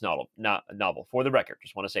Walter Tevis novel. For the record,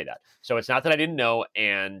 just want to say that. So it's not that I didn't know,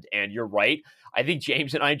 and you're right. I think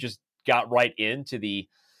James and I just got right into the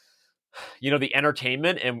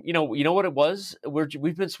entertainment, and you know what it was.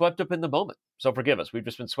 We've been swept up in the moment. So forgive us. We've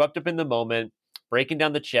just been swept up in the moment, breaking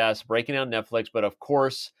down the chess, breaking down Netflix. But of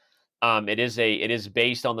course, it is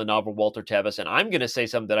based on the novel Walter Tevis, and I'm going to say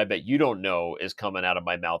something that I bet you don't know is coming out of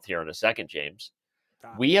my mouth here in a second, James.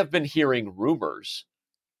 We have been hearing rumors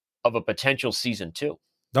of a potential season 2.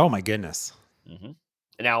 Oh my goodness. Mm-hmm.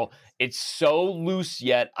 Now, it's so loose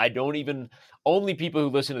yet. Only people who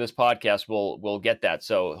listen to this podcast will get that.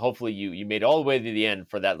 So hopefully you made it all the way to the end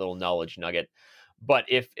for that little knowledge nugget. But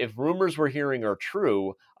if rumors we're hearing are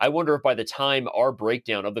true, I wonder if by the time our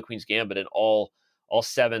breakdown of the Queen's Gambit and all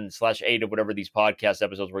 7/8 of whatever these podcast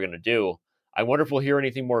episodes we're going to do, I wonder if we'll hear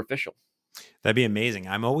anything more official. That'd be amazing.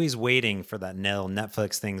 I'm always waiting for that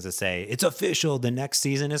Netflix things to say, it's official, the next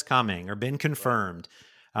season is coming or been confirmed.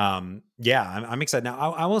 I'm excited.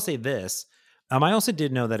 Now, I will say this. I also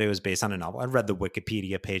did know that it was based on a novel. I read the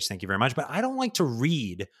Wikipedia page. Thank you very much. But I don't like to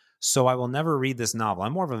read, so I will never read this novel.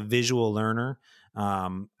 I'm more of a visual learner.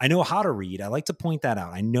 I know how to read. I like to point that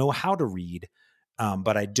out. I know how to read,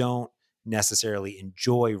 but I don't necessarily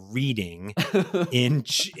enjoy reading in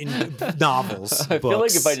novels. I feel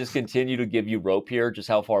like if I books. just continue to give you rope here, just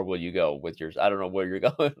how far will you go with yours? I don't know where you're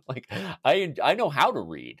going. Like I know how to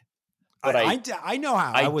read, but I know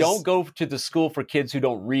how. I don't go to the school for kids who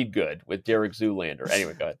don't read good with Derek Zoolander.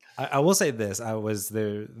 Anyway, go ahead. I will say this. I was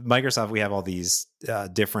there. Microsoft, we have all these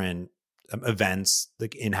different events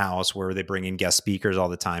like in-house where they bring in guest speakers all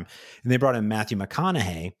the time. And they brought in Matthew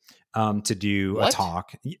McConaughey to do a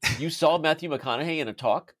talk. You saw Matthew McConaughey in a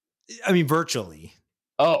talk? I mean, virtually.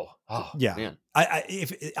 Oh yeah. Man.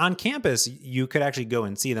 If on campus, you could actually go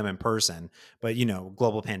and see them in person, but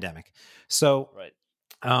global pandemic. So, right.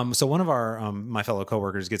 So one of our my fellow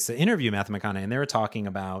coworkers gets to interview Matthew McConaughey, and they were talking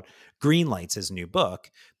about Greenlights, his new book,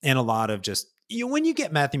 and a lot of just when you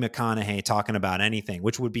get Matthew McConaughey talking about anything,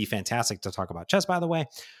 which would be fantastic to talk about chess, by the way.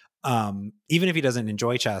 Even if he doesn't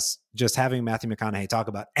enjoy chess, just having Matthew McConaughey talk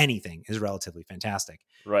about anything is relatively fantastic.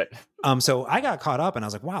 Right. So I got caught up and I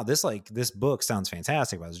was like, wow, this book sounds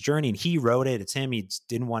fantastic about his journey. And he wrote it. It's him. He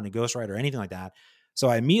didn't want to ghostwrite or anything like that. So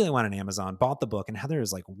I immediately went on Amazon, bought the book, and Heather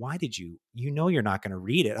was like, why did you're not going to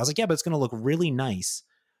read it? I was like, yeah, but it's going to look really nice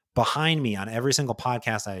behind me on every single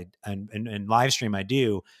podcast and live stream I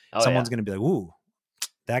do. Someone's going to be like, ooh,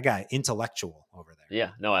 that guy, intellectual over there.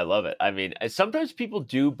 Yeah, no, I love it. I mean, sometimes people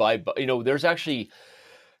do buy, there's actually,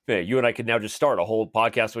 you and I could now just start a whole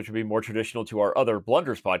podcast, which would be more traditional to our other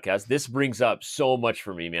Blunders podcast. This brings up so much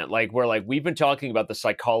for me, man. Like we've been talking about the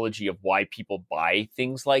psychology of why people buy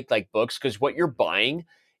things like books, because what you're buying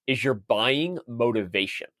is you're buying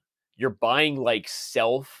motivation. You're buying like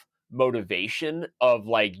self motivation of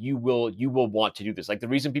like, you will want to do this. Like the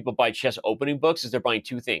reason people buy chess opening books is they're buying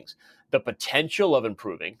two things: the potential of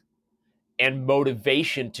improving and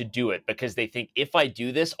motivation to do it, because they think if I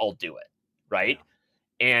do this, I'll do it. Right. Yeah.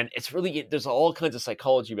 And it's really, there's all kinds of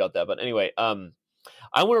psychology about that. But anyway, I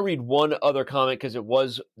want to read one other comment because it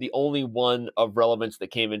was the only one of relevance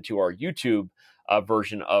that came into our YouTube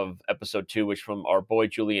version of episode 2, which from our boy,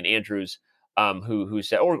 Julian Andrews, who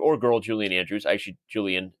said, or girl, Julian Andrews. Actually,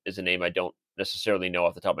 Julian is a name I don't necessarily know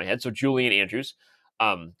off the top of my head. So Julian Andrews,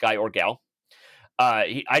 guy or gal.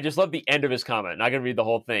 I just love the end of his comment. Not going to read the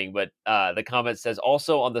whole thing, but the comment says,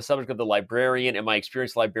 also on the subject of the librarian, in my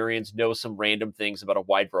experience, librarians know some random things about a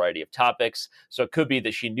wide variety of topics. So it could be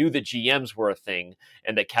that she knew that GMs were a thing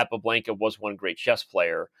and that Capablanca was one great chess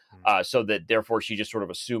player. So that therefore she just sort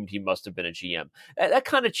of assumed he must have been a GM. That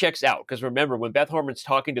kind of checks out, because remember, when Beth Harmon's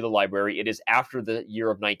talking to the library, it is after the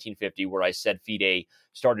year of 1950 where I said FIDE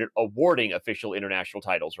started awarding official international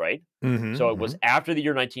titles, right? Mm-hmm, so it was after the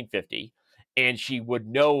year 1950. And she would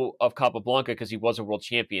know of Capablanca because he was a world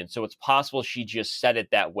champion. So it's possible she just said it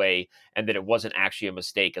that way and that it wasn't actually a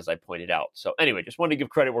mistake, as I pointed out. So anyway, just wanted to give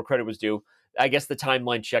credit where credit was due. I guess the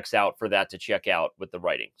timeline checks out for that to check out with the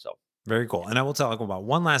writing. So very cool. And I will talk about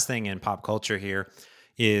one last thing in pop culture here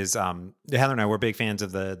is Heather and I, we're big fans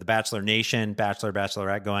of the Bachelor Nation, Bachelor,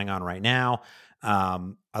 Bachelorette going on right now. I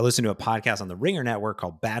listened to a podcast on the Ringer Network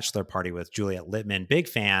called Bachelor Party with Juliette Littman. Big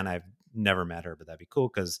fan. I've never met her, but that'd be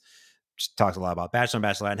cool because she talks a lot about Bachelor and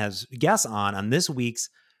Bachelorette and has guests on this week's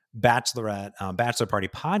Bachelorette Bachelor Party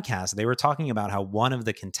podcast. They were talking about how one of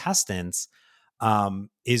the contestants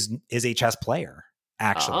is a chess player,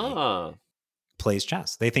 actually. Plays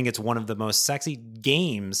chess. They think it's one of the most sexy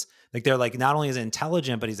games. Like they're like, not only is it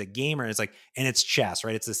intelligent, but he's a gamer. It's like, and it's chess,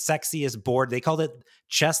 right? It's the sexiest board. They called it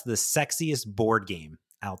chess, the sexiest board game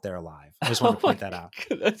out there alive. I just want to point that out.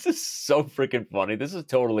 That's just so freaking funny. This is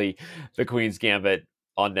totally the Queen's Gambit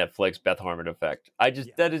on Netflix, Beth Harmon effect.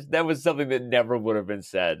 That was something that never would have been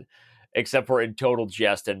said, except for in total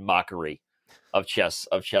jest and mockery of chess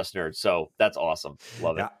nerds. So that's awesome.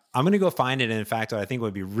 Love it. I'm going to go find it. And in fact, what I think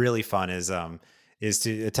would be really fun is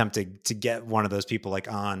to attempt to get one of those people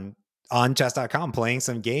like on chess.com playing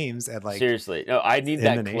some games at like, seriously. No, I need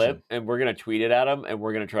that clip and we're going to tweet it at them and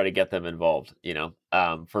we're going to try to get them involved,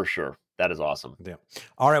 for sure. That is awesome. Yeah.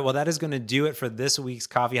 All right. Well, that is going to do it for this week's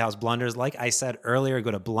Coffee House Blunders. Like I said earlier,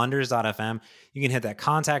 go to blunders.fm. You can hit that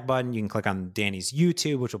contact button. You can click on Danny's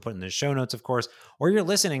YouTube, which we'll put in the show notes, of course, or you're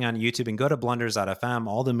listening on YouTube and go to blunders.fm.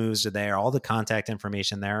 All the moves are there, all the contact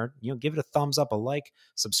information there. Give it a thumbs up, a like,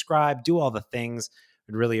 subscribe, do all the things.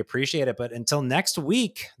 We'd really appreciate it. But until next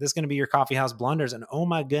week, this is going to be your Coffee House Blunders. And oh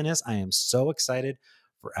my goodness, I am so excited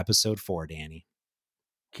for episode 4, Danny.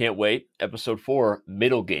 Can't wait. Episode 4,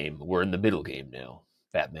 middle game. We're in the middle game now.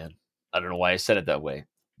 Batman. I don't know why I said it that way,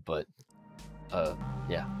 but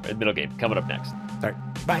yeah, middle game coming up next. All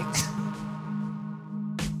right. Bye.